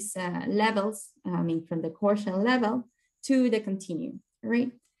these levels, from the core shell level to the continuum,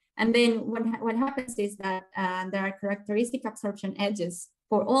 right? And then what happens is that there are characteristic absorption edges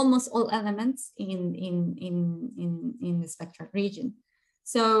for almost all elements in the spectral region.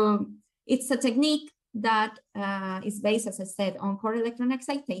 So it's a technique that is based, as I said, on core electron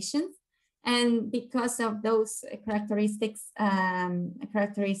excitation. And because of those characteristic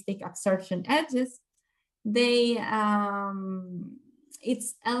absorption edges,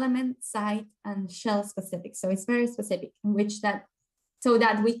 it's element, site, and shell specific. So it's very specific, in which so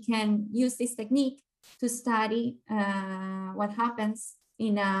that we can use this technique to study what happens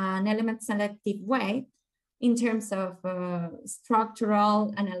in an element selective way in terms of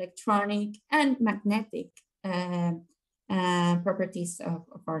structural and electronic and magnetic properties of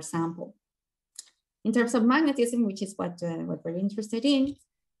our sample. In terms of magnetism, which is what we're interested in,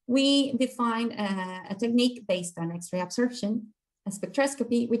 we define a technique based on X-ray absorption, a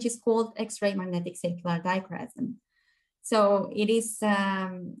spectroscopy, which is called X-ray magnetic circular dichroism. So it is,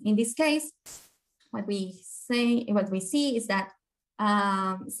 in this case, what we see is that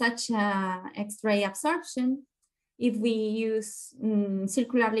such X-ray absorption, if we use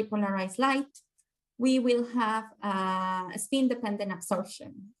circularly polarized light, we will have a spin-dependent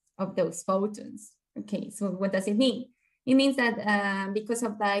absorption of those photons. Okay, so what does it mean? It means that because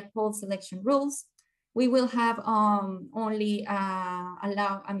of dipole selection rules, we will have only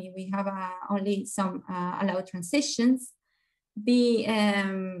only some allowed transitions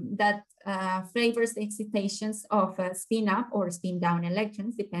that favors the excitations of spin up or spin down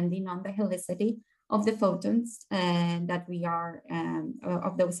electrons, depending on the helicity of the photons that we are,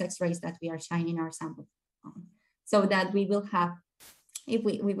 of those X-rays that we are shining our sample on. so that we will have, if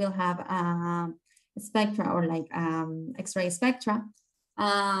we will have spectra or like X-ray spectra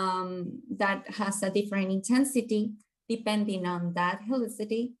that has a different intensity depending on that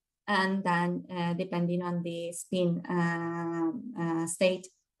helicity, and then depending on the spin state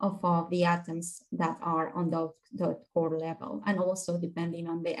of the atoms that are on the core level, and also depending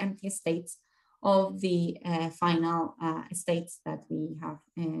on the empty states of the final states that we have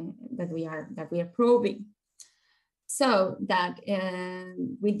that we are probing. So that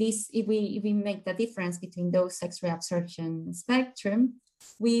with this, if we make the difference between those X-ray absorption spectrum,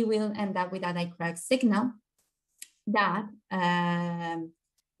 we will end up with a dichroic signal that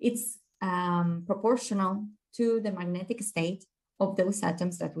it's proportional to the magnetic state of those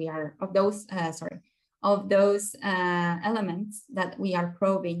atoms that we are, of those elements that we are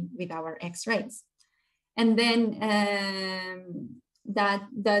probing with our X-rays. And then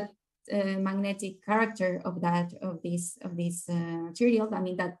that magnetic character of this material, I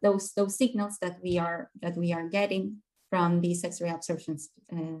mean that those signals that we are getting from these X-ray absorption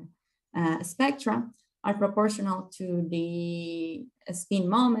spectra are proportional to the spin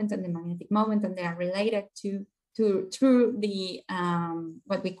moment and the magnetic moment, and they are related through the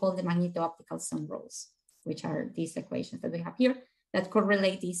what we call the magneto-optical zone rules, which are these equations that we have here that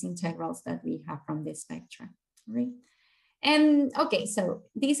correlate these integrals that we have from the spectra, right? And okay, so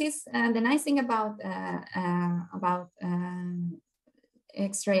this is the nice thing about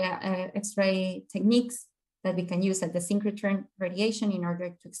X-ray techniques that we can use at the synchrotron radiation in order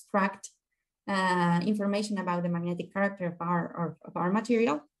to extract information about the magnetic character of our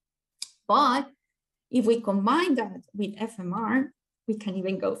material. But if we combine that with FMR, we can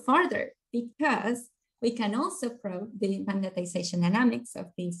even go farther, because we can also probe the magnetization dynamics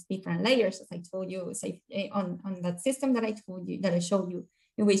of these different layers, as I told you, say, on that system that I told you, that I showed you,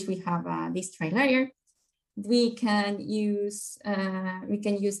 in which we have this tri-layer. We can use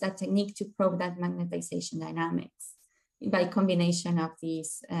that technique to probe that magnetization dynamics by combination of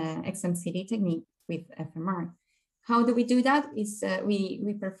this XMCD technique with FMR. How do we do that? Is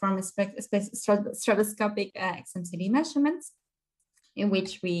we perform stroboscopic XMCD measurements, in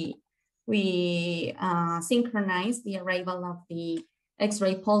which we synchronize the arrival of the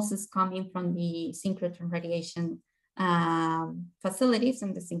X-ray pulses coming from the synchrotron radiation facilities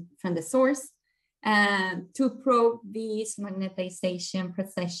from the source, to probe this magnetization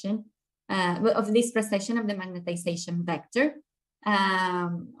precession of this precession of the magnetization vector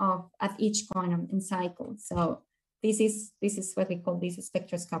at each quantum in cycle. So this is what we call this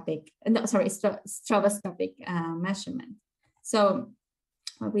stroboscopic measurement. So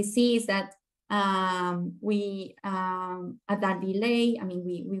what we see is that we at that delay, I mean,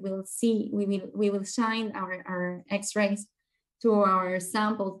 we will shine our X-rays to our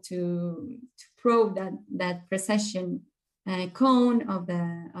sample to probe that precession cone of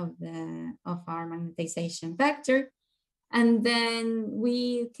our magnetization vector, and then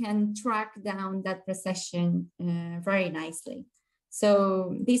we can track down that precession very nicely.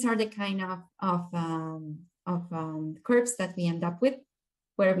 So these are the kind of curves that we end up with,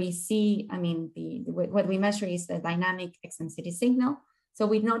 where we see, I mean, what we measure is the dynamic XMCD signal. So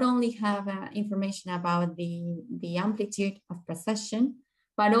we not only have information about the amplitude of precession,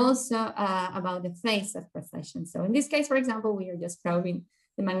 but also about the phase of precession. So in this case, for example, we are just probing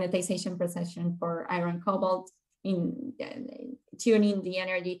the magnetization precession for iron cobalt, in tuning the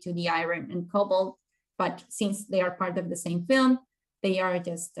energy to the iron and cobalt. But since they are part of the same film, they are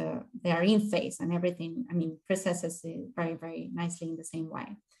just they are in phase, and everything, I mean, processes very, very nicely in the same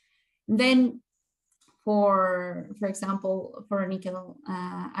way. Then for example, for a nickel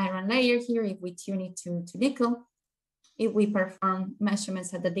iron layer here, if we tune it to nickel, if we perform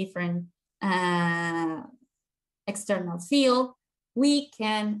measurements at the different external field, we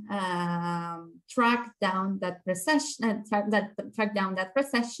can track down that precession,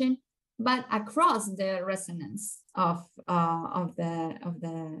 but across the resonance of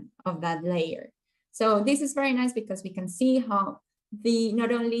that layer. So this is very nice, because we can see how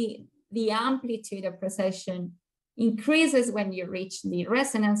not only the amplitude of precession increases when you reach the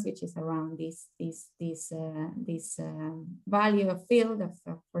resonance, which is around this value of field of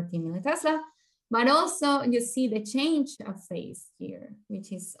 14 millitesla, but also you see the change of phase here,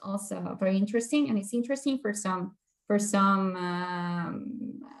 which is also very interesting, and it's interesting for some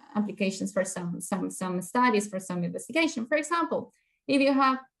applications, for some studies, for some investigation. For example, if you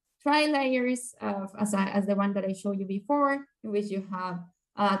have tri-layers as the one that I showed you before, in which you have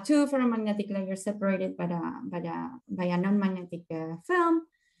two ferromagnetic layers separated by a non-magnetic film,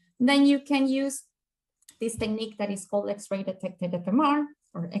 then you can use this technique that is called X-ray detected FMR,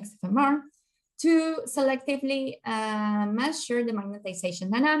 or XFMR, to selectively measure the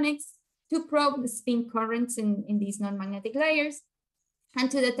magnetization dynamics, to probe the spin currents in these non-magnetic layers, and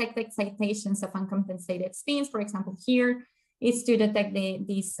to detect excitations of uncompensated spins. For example, here is to detect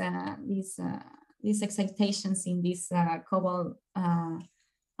these excitations in this cobalt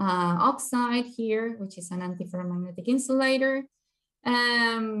oxide here, which is an antiferromagnetic insulator.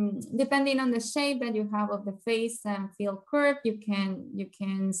 Depending on the shape that you have of the phase field curve, you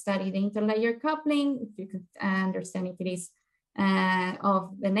can study the interlayer coupling, if you could understand if it is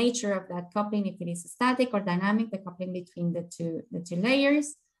of the nature of that coupling, if it is static or dynamic, the coupling between the two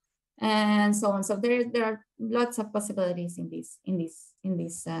layers, and so on. So there are lots of possibilities in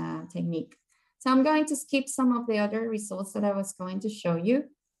this technique. So I'm going to skip some of the other results that I was going to show you,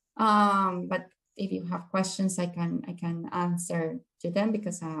 but if you have questions, I can answer to them,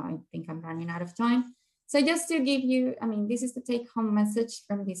 because I think I'm running out of time. So just to give you, I mean, this is the take-home message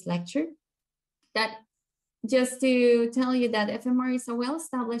from this lecture, that just to tell you that FMR is a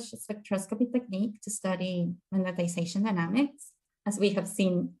well-established spectroscopy technique to study magnetization dynamics, as we have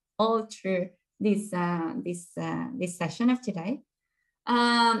seen all through this session of today.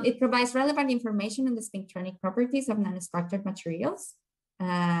 It provides relevant information on the spintronic properties of nanostructured materials,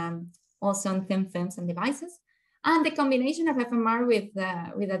 also on thin films and devices. And the combination of FMR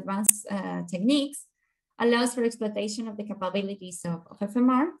with advanced techniques allows for exploitation of the capabilities of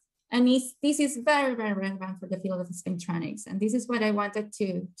FMR. And this is very, very relevant for the field of spintronics. And this is what I wanted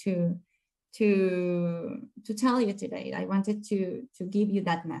to tell you today. I wanted to give you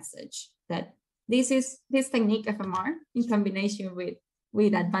that message, that this technique FMR in combination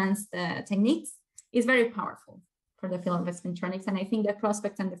with advanced techniques is very powerful for the field of spintronics. And I think the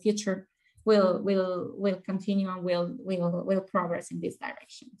prospect and the future will continue and will progress in this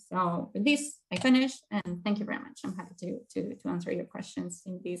direction. So with this, I finish, and thank you very much. I'm happy to answer your questions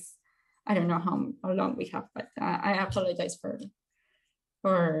in this. I don't know how long we have, but I apologize for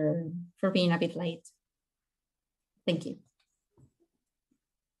being a bit late. Thank you.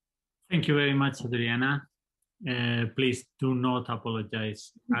 Thank you very much, Adriana. Please do not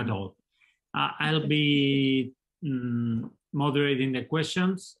apologize at all. I'll be moderating the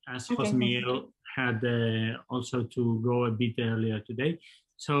questions, as Jose Miguel had also to go a bit earlier today.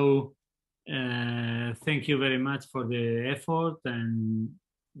 So thank you very much for the effort, and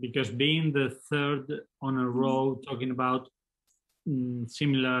because being the third on a row talking about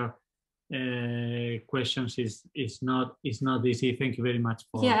similar questions is not easy. Thank you very much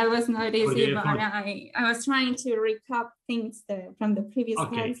for. Yeah, it was not easy, but I was trying to recap things from the previous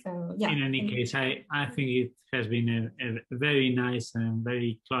slide. So yeah. In any case, I think it has been a very nice and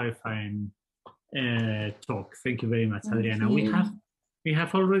very clarifying talk. Thank you very much, Adriana. We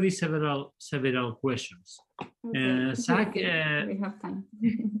have already several questions. Okay. Zach, we have time.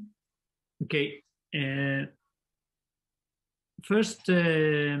 Okay. First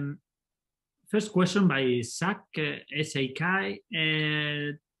question by Zach SAK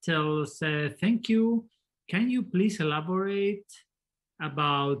tells, thank you. Can you please elaborate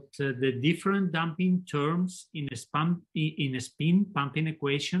about the different damping terms in a spin pumping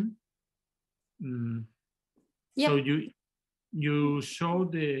equation? Yep. So you show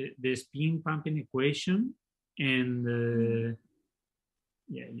the spin pumping equation, and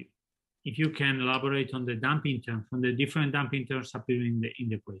if you can elaborate on the damping terms, on the different damping terms appearing in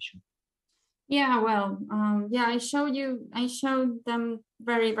the equation. Yeah, well, I showed them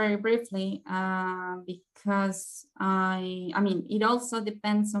very, very briefly because I mean, it also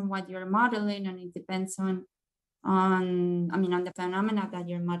depends on what you're modeling, and it depends on the phenomena that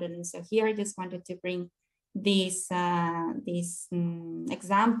you're modeling. So here I just wanted to bring this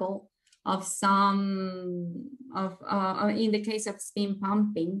example of in the case of spin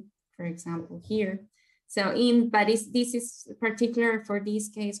pumping, for example, here. So this is particular for this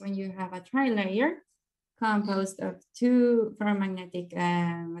case when you have a tri-layer composed of two ferromagnetic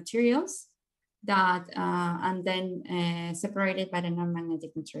materials that and then separated by the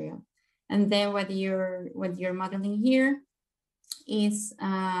non-magnetic material. And then what you're modeling here is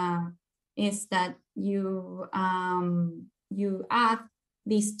that you add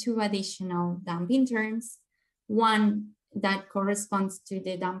these two additional damping terms, one that corresponds to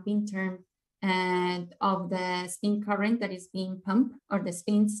the damping term of the spin current that is being pumped, or the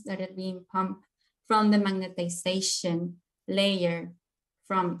spins that are being pumped from the magnetization layer,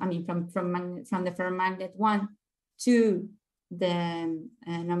 from the ferromagnet one to the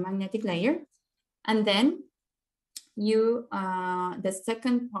non-magnetic layer. And then you the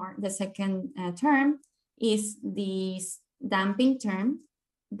second term is this damping term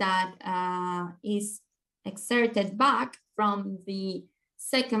that is exerted back from the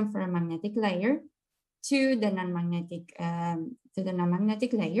second ferromagnetic layer to the non-magnetic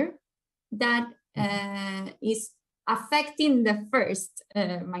layer that is affecting the first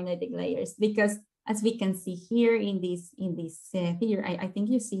magnetic layers, because as we can see here in this figure, I think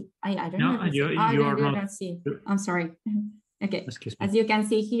you see, I don't know. You are not. See. I'm sorry. Okay. Excuse me. As you can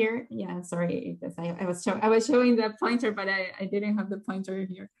see here, yeah, sorry, because I was showing the pointer, but I didn't have the pointer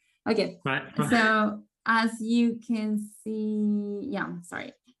here. Okay. Right. So as you can see, yeah,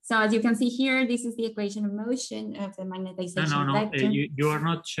 sorry. So as you can see here, this is the equation of motion of the magnetization vector. You are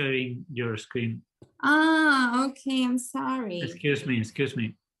not sharing your screen. Ah, okay, I'm sorry. Excuse me.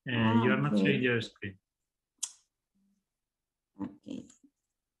 You are not sharing your screen. Okay.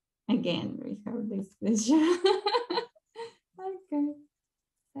 Again, we have this vision. Okay.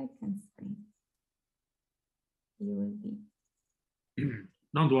 Second screen. You will be.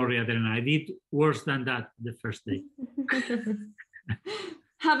 Don't worry, Adriana. I did worse than that the first day.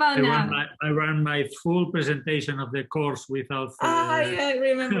 How about now? I ran my full presentation of the course without. Yeah, I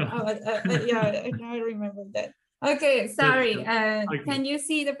remember. Yeah, I remember that. Okay, sorry. Okay. Can you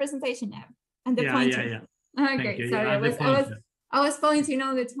see the presentation now? And the pointer? Yeah. Okay, sorry. I was pointing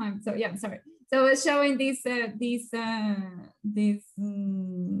all the time. So yeah, I'm sorry. So I was showing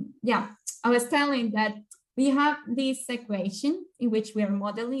yeah, I was telling that we have this equation in which we are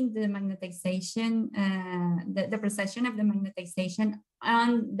modeling the magnetization, the precession of the magnetization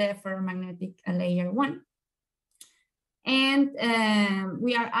on the ferromagnetic layer 1. And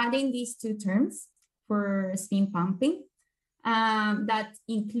we are adding these two terms for spin pumping that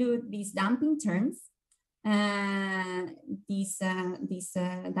include these damping terms, these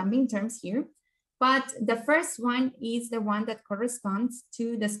damping terms here. But the first one is the one that corresponds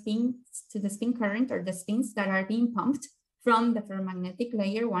to the spin current, or the spins that are being pumped from the ferromagnetic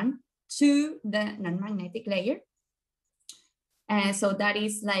layer 1 to the non-magnetic layer. So that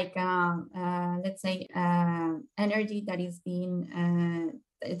is like, let's say, energy that is being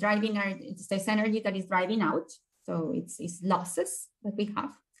driving, it's this energy that is driving out. So it's losses that we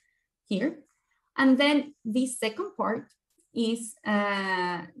have here. And then the second part is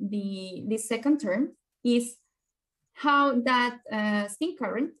the second term is how that spin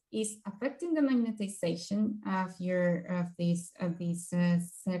current is affecting the magnetization of this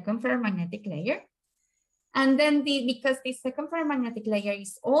second ferromagnetic layer. And then because the second ferromagnetic layer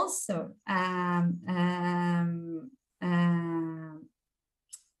is also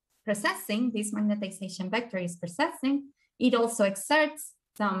processing, this magnetization vector is processing, it also exerts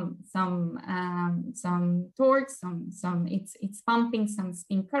some torque, it's pumping some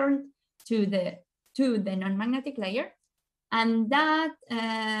spin current to the non-magnetic layer, and that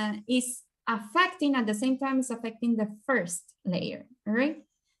is affecting, at the same time, is affecting the first layer. All right.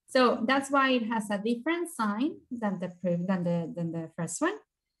 So that's why it has a different sign than the first one,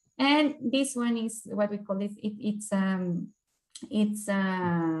 and this one is what we call it.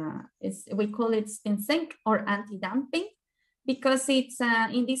 We call it spin sink or anti-damping, because it's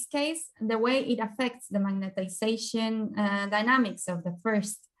in this case the way it affects the magnetization dynamics of the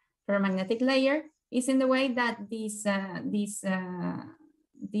first ferromagnetic layer is in the way that this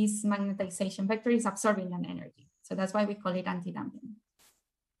magnetization vector is absorbing an energy. So that's why we call it anti-damping.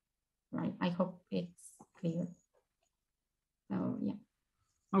 Right. I hope it's clear. So yeah.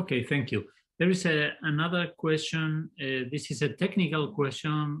 Okay, thank you. There is another question. This is a technical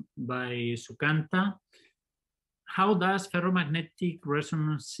question by Sukanta. How does ferromagnetic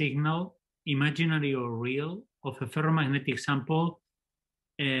resonance signal, imaginary or real, of a ferromagnetic sample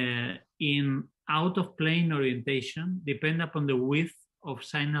in out-of-plane orientation depend upon the width of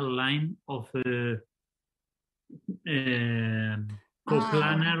signal line of a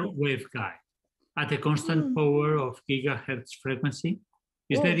coplanar waveguide at a constant power of gigahertz frequency?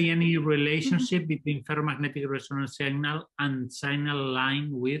 Is there any relationship between ferromagnetic resonance signal and signal line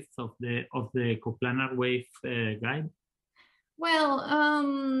width of the coplanar wave guide? Well, I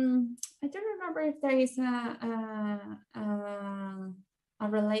don't remember if there is a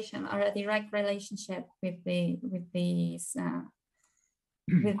relation or a direct relationship with the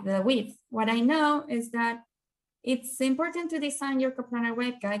width. What I know is that it's important to design your coplanar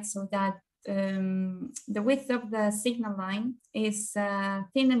waveguide so that the width of the signal line is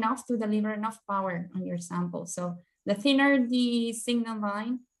thin enough to deliver enough power on your sample. So the thinner the signal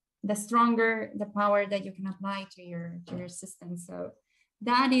line, the stronger the power that you can apply to your system. So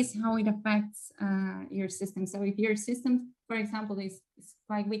that is how it affects your system. So if your system, for example, is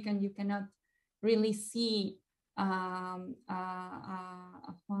quite weakened, you cannot really see a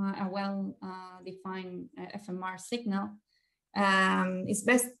well-defined FMR signal. It's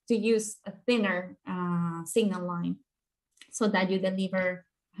best to use a thinner signal line. so that you deliver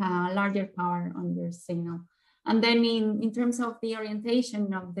larger power on your signal. And then in terms of the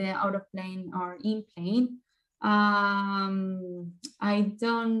orientation of the out of plane or in plane, I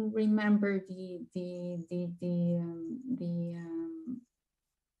don't remember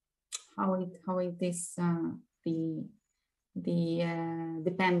how it is the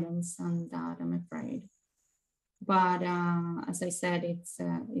dependence on that, I'm afraid. But as I said,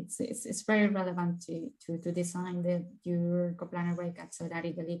 it's very relevant to design your coplanar waveguide so that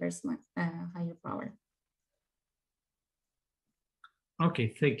it delivers much higher power.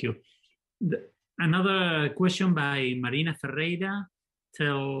 Okay, thank you. Another question by Marina Ferreira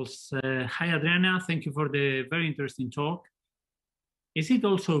tells, hi Adriana, thank you for the very interesting talk. Is it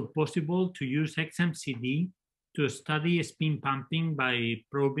also possible to use XMCD to study spin pumping by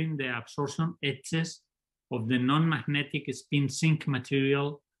probing the absorption edges of the non-magnetic spin sink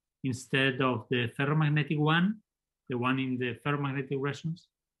material instead of the ferromagnetic one, the one in the ferromagnetic resonance?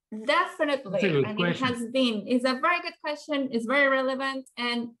 Definitely, and it has been. It's a very good question. It's very relevant,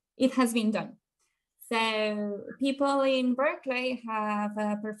 and it has been done. So people in Berkeley have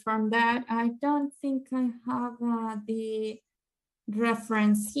performed that. I don't think I have the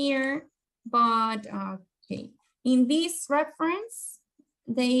reference here, but okay. In this reference,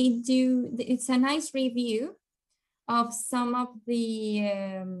 they do. It's a nice review of some of the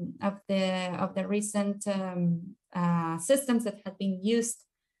recent systems that have been used.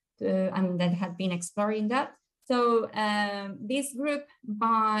 That had been exploring that. So this group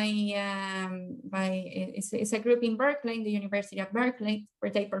it's a group in Berkeley, in the University of Berkeley,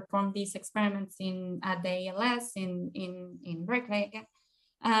 where they performed these experiments at the ALS in Berkeley again.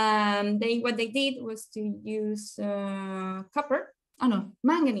 What they did was to use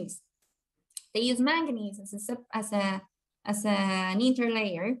manganese. They use manganese as an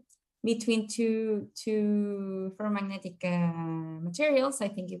interlayer between two ferromagnetic materials. I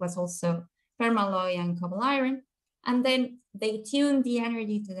think it was also permalloy and cobalt iron. And then they tuned the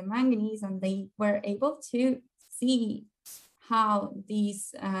energy to the manganese, and they were able to see how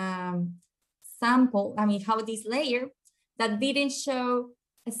this how this layer that didn't show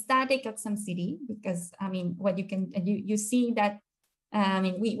a static XMCD, because what you see that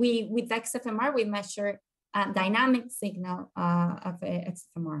we with XFMR we measure a dynamic signal of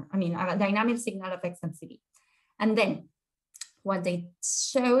XFMR, a dynamic signal of XMCD. And then what they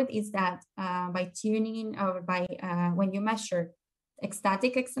showed is that by tuning or by when you measure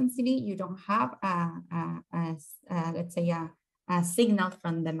ecstatic XMCD, you don't have let's say a signal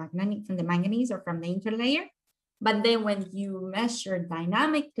from the manganese or from the interlayer. But then when you measure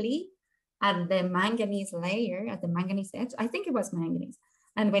dynamically at the manganese layer, at the manganese edge, I think it was manganese,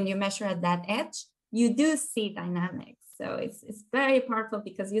 and when you measure at that edge, you do see dynamics. So it's very powerful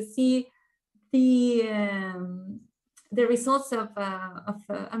because you see the results of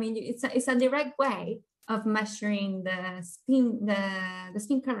it's a direct way of measuring the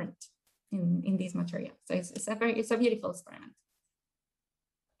spin current in this material. So it's a beautiful experiment.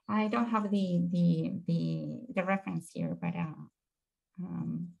 I don't have the reference here, but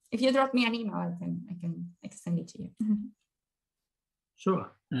if you drop me an email, I can send it to you.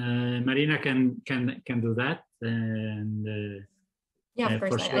 Sure, Marina can do that, and yeah, of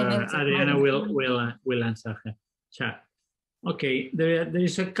course, for sure, Adriana will answer her chat. Okay, there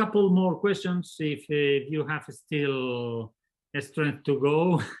is a couple more questions. If you have still strength to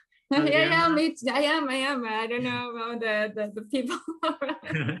go. Yeah, I am. I don't know about the people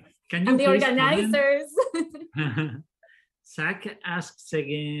Can you and the organizers. Zach asks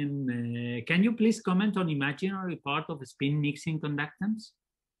again, can you please comment on imaginary part of spin mixing conductance?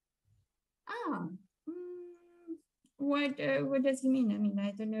 What does he mean?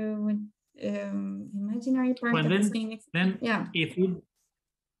 I don't know what imaginary part of the spin mixing. Then yeah.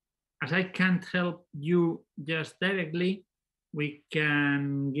 As I can't help you just directly, we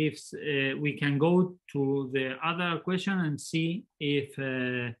can go to the other question and see if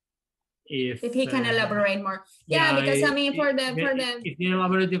he can elaborate more. Yeah, because if you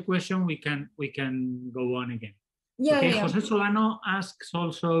elaborate the question, we can go on again. Yeah. Okay, yeah. Jose Solano asks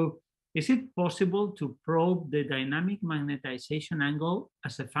also, is it possible to probe the dynamic magnetization angle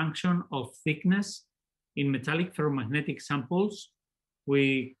as a function of thickness in metallic ferromagnetic samples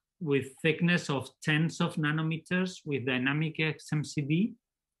with thickness of tens of nanometers with dynamic XMCD?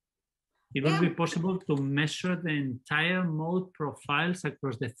 It would be possible to measure the entire mode profiles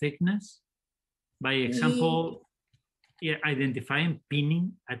across the thickness, by example, identifying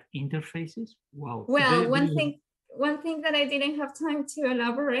pinning at interfaces. Wow. Well, one thing that I didn't have time to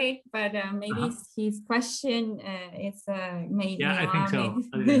elaborate, but maybe his question is may allow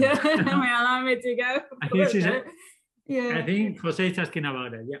me to go. I think Yeah. I think Jose is asking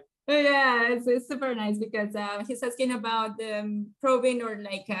about it. Yeah. Yeah, it's super nice because he's asking about probing or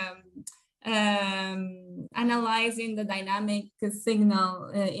like analyzing the dynamic signal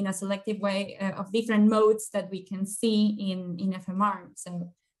in a selective way of different modes that we can see in FMR.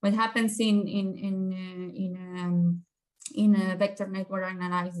 So what happens in a vector network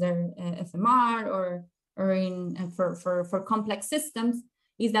analyzer FMR or in for complex systems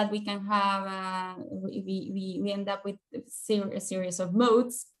is that we can have we end up with a series of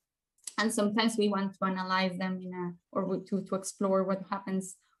modes. And sometimes we want to analyze them or to explore what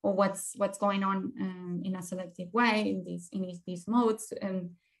happens or what's going on in a selective way in these modes.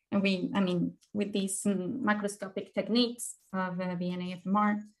 And with these macroscopic techniques of VNA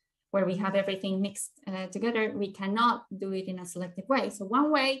FMR, where we have everything mixed together, we cannot do it in a selective way. So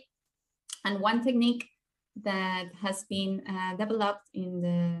one way and one technique that has been developed in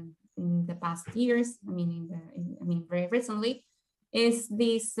the past years, very recently, is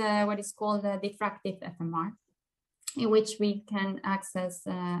this what is called a diffractive FMR, in which we can access,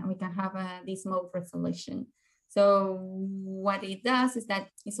 we can have this mode resolution. So what it does is that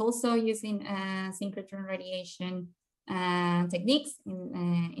it's also using synchrotron radiation techniques.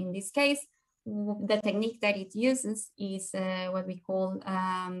 In this case, the technique that it uses is what we call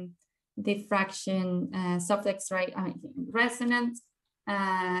diffraction soft X-ray resonant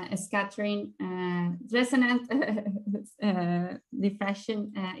scattering resonant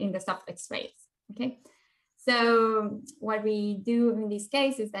diffraction in the soft X-rays. Okay, so what we do in this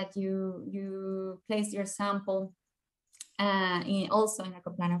case is that you place your sample also in a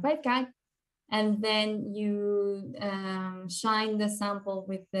coplanar waveguide, and then you shine the sample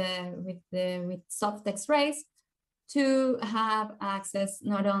with soft X-rays to have access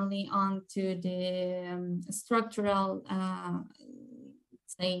not only onto the structural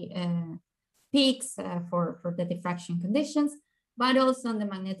peaks for the diffraction conditions, but also on the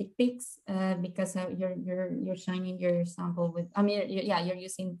magnetic peaks because you're shining your sample with, you're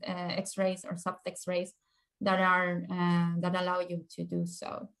using X-rays or soft X-rays that are that allow you to do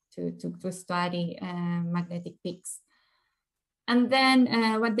so, to study magnetic peaks. And then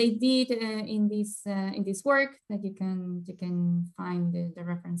what they did in this work that you can find the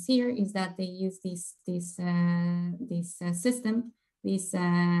reference here is that they use this system, this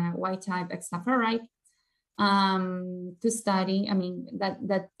Y-type hexaferrite, to study.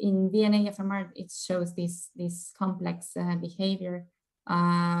 That in VNA FMR it shows this complex behavior,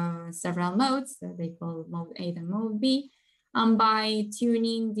 several modes that they call mode A and mode B. By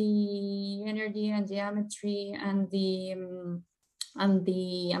tuning the energy and geometry and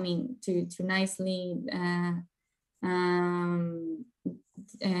to nicely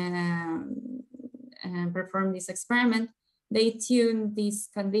perform this experiment, they tune these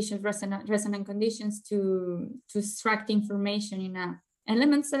conditions, resonant conditions, to extract information in an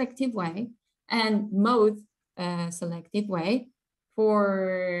element selective way and mode selective way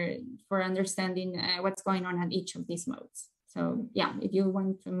for understanding what's going on at each of these modes. So yeah, if you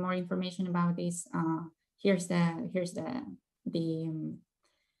want more information about this, here's the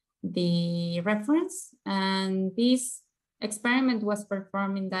reference. And this experiment was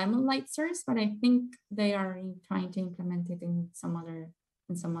performed in diamond light source, but I think they are trying to implement it in some other.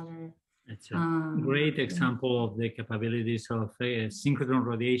 It's a great example of the capabilities of synchrotron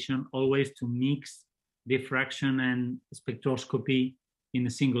radiation, always to mix diffraction and spectroscopy in a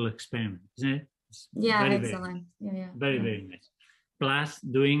single experiment, isn't it? Yeah, excellent. Very nice. Plus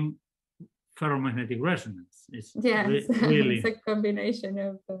doing ferromagnetic resonance. It's really it's a combination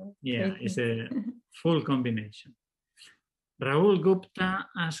of it's a full combination. Rahul Gupta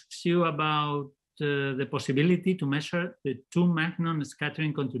asks you about the possibility to measure the 2 Magnon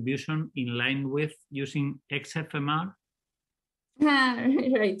scattering contribution in line with using XFMR.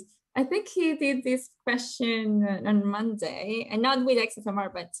 Right. I think he did this question on Monday, and not with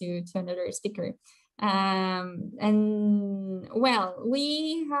XFMR, but to another speaker. And well,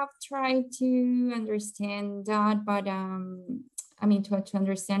 we have tried to understand that, but to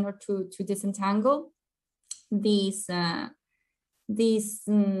understand or to disentangle these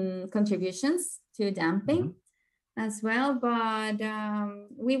contributions to damping as well. But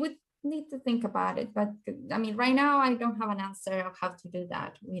we would need to think about it. But right now I don't have an answer of how to do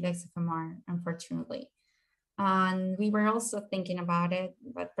that with XFMR, unfortunately. And we were also thinking about it,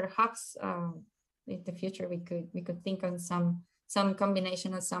 but perhaps in the future we could think on some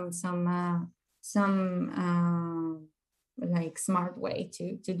combination of some like smart way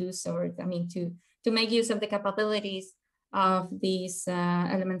to do so. Or, to make use of the capabilities of these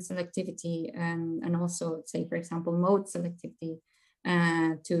element selectivity and also, say, for example, mode selectivity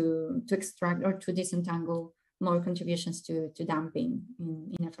to extract or to disentangle more contributions to damping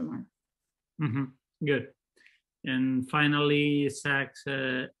in FMR. Mm-hmm. Good. And finally, Sax,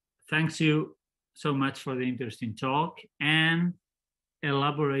 thanks you so much for the interesting talk and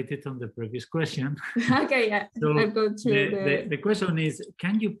elaborated on the previous question. Okay, yeah. So I'll go through the question is,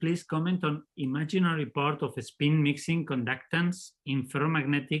 can you please comment on imaginary part of a spin mixing conductance in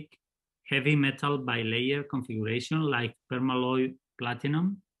ferromagnetic heavy metal bilayer configuration like permalloy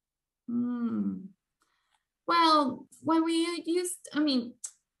platinum? Well, when we used, I mean,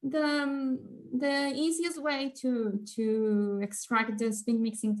 the easiest way to extract the spin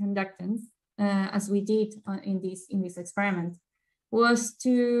mixing conductance, as we did in this experiment, was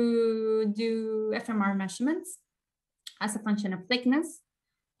to do FMR measurements as a function of thickness,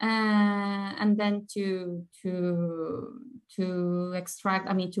 and then to extract,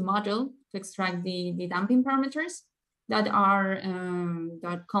 I mean, to model, to extract the damping parameters that are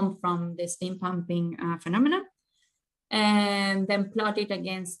that come from the steam pumping phenomena, and then plot it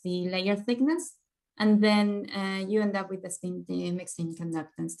against the layer thickness, and then you end up with the mixing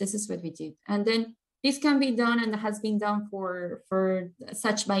conductance. This is what we did, and then this can be done and has been done for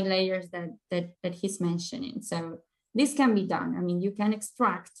such bilayers that he's mentioning. So this can be done. I mean, you can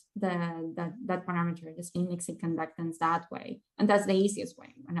extract that parameter, the spin mixing conductance, that way, and that's the easiest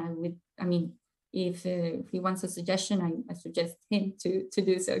way. And I mean, if he wants a suggestion, I suggest him to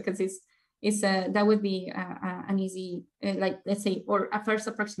do so, because it's that would be an easy, like, let's say, or a first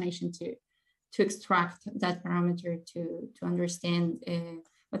approximation to extract that parameter to understand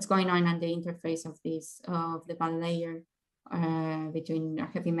what's going on the interface of the bilayer between a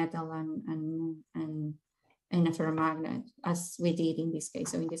heavy metal and a ferromagnet, as we did in this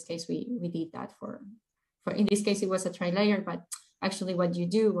case. So in this case, we did that for in this case, it was a trilayer, but actually what you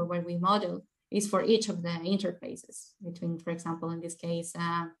do, or what we model, is for each of the interfaces between, for example, in this case,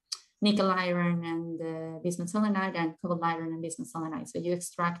 nickel iron and bismuth selenide, and cobalt iron and bismuth selenide. So you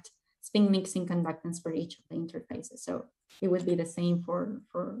extract spin mixing conductance for each of the interfaces. So it would be the same for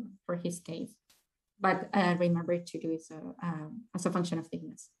his case, but remember to do it as a function of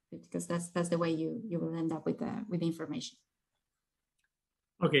thickness, because that's the way you will end up with the information.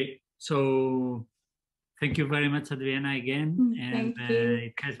 Okay, so thank you very much, Adriana, again, and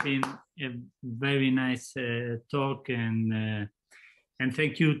it has been a very nice talk, and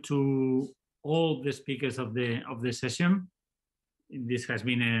thank you to all the speakers of the session. This has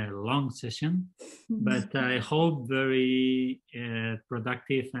been a long session, but I hope very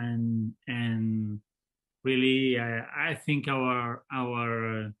productive, and really I think our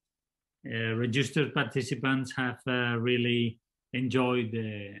registered participants have really enjoyed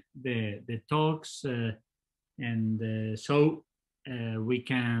the talks, and so we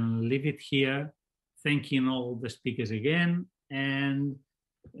can leave it here, thanking all the speakers again, and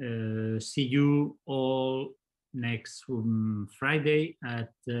see you all next Friday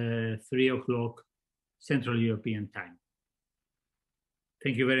at 3 o'clock Central European time.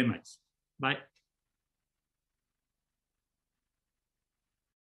 Thank you very much. Bye.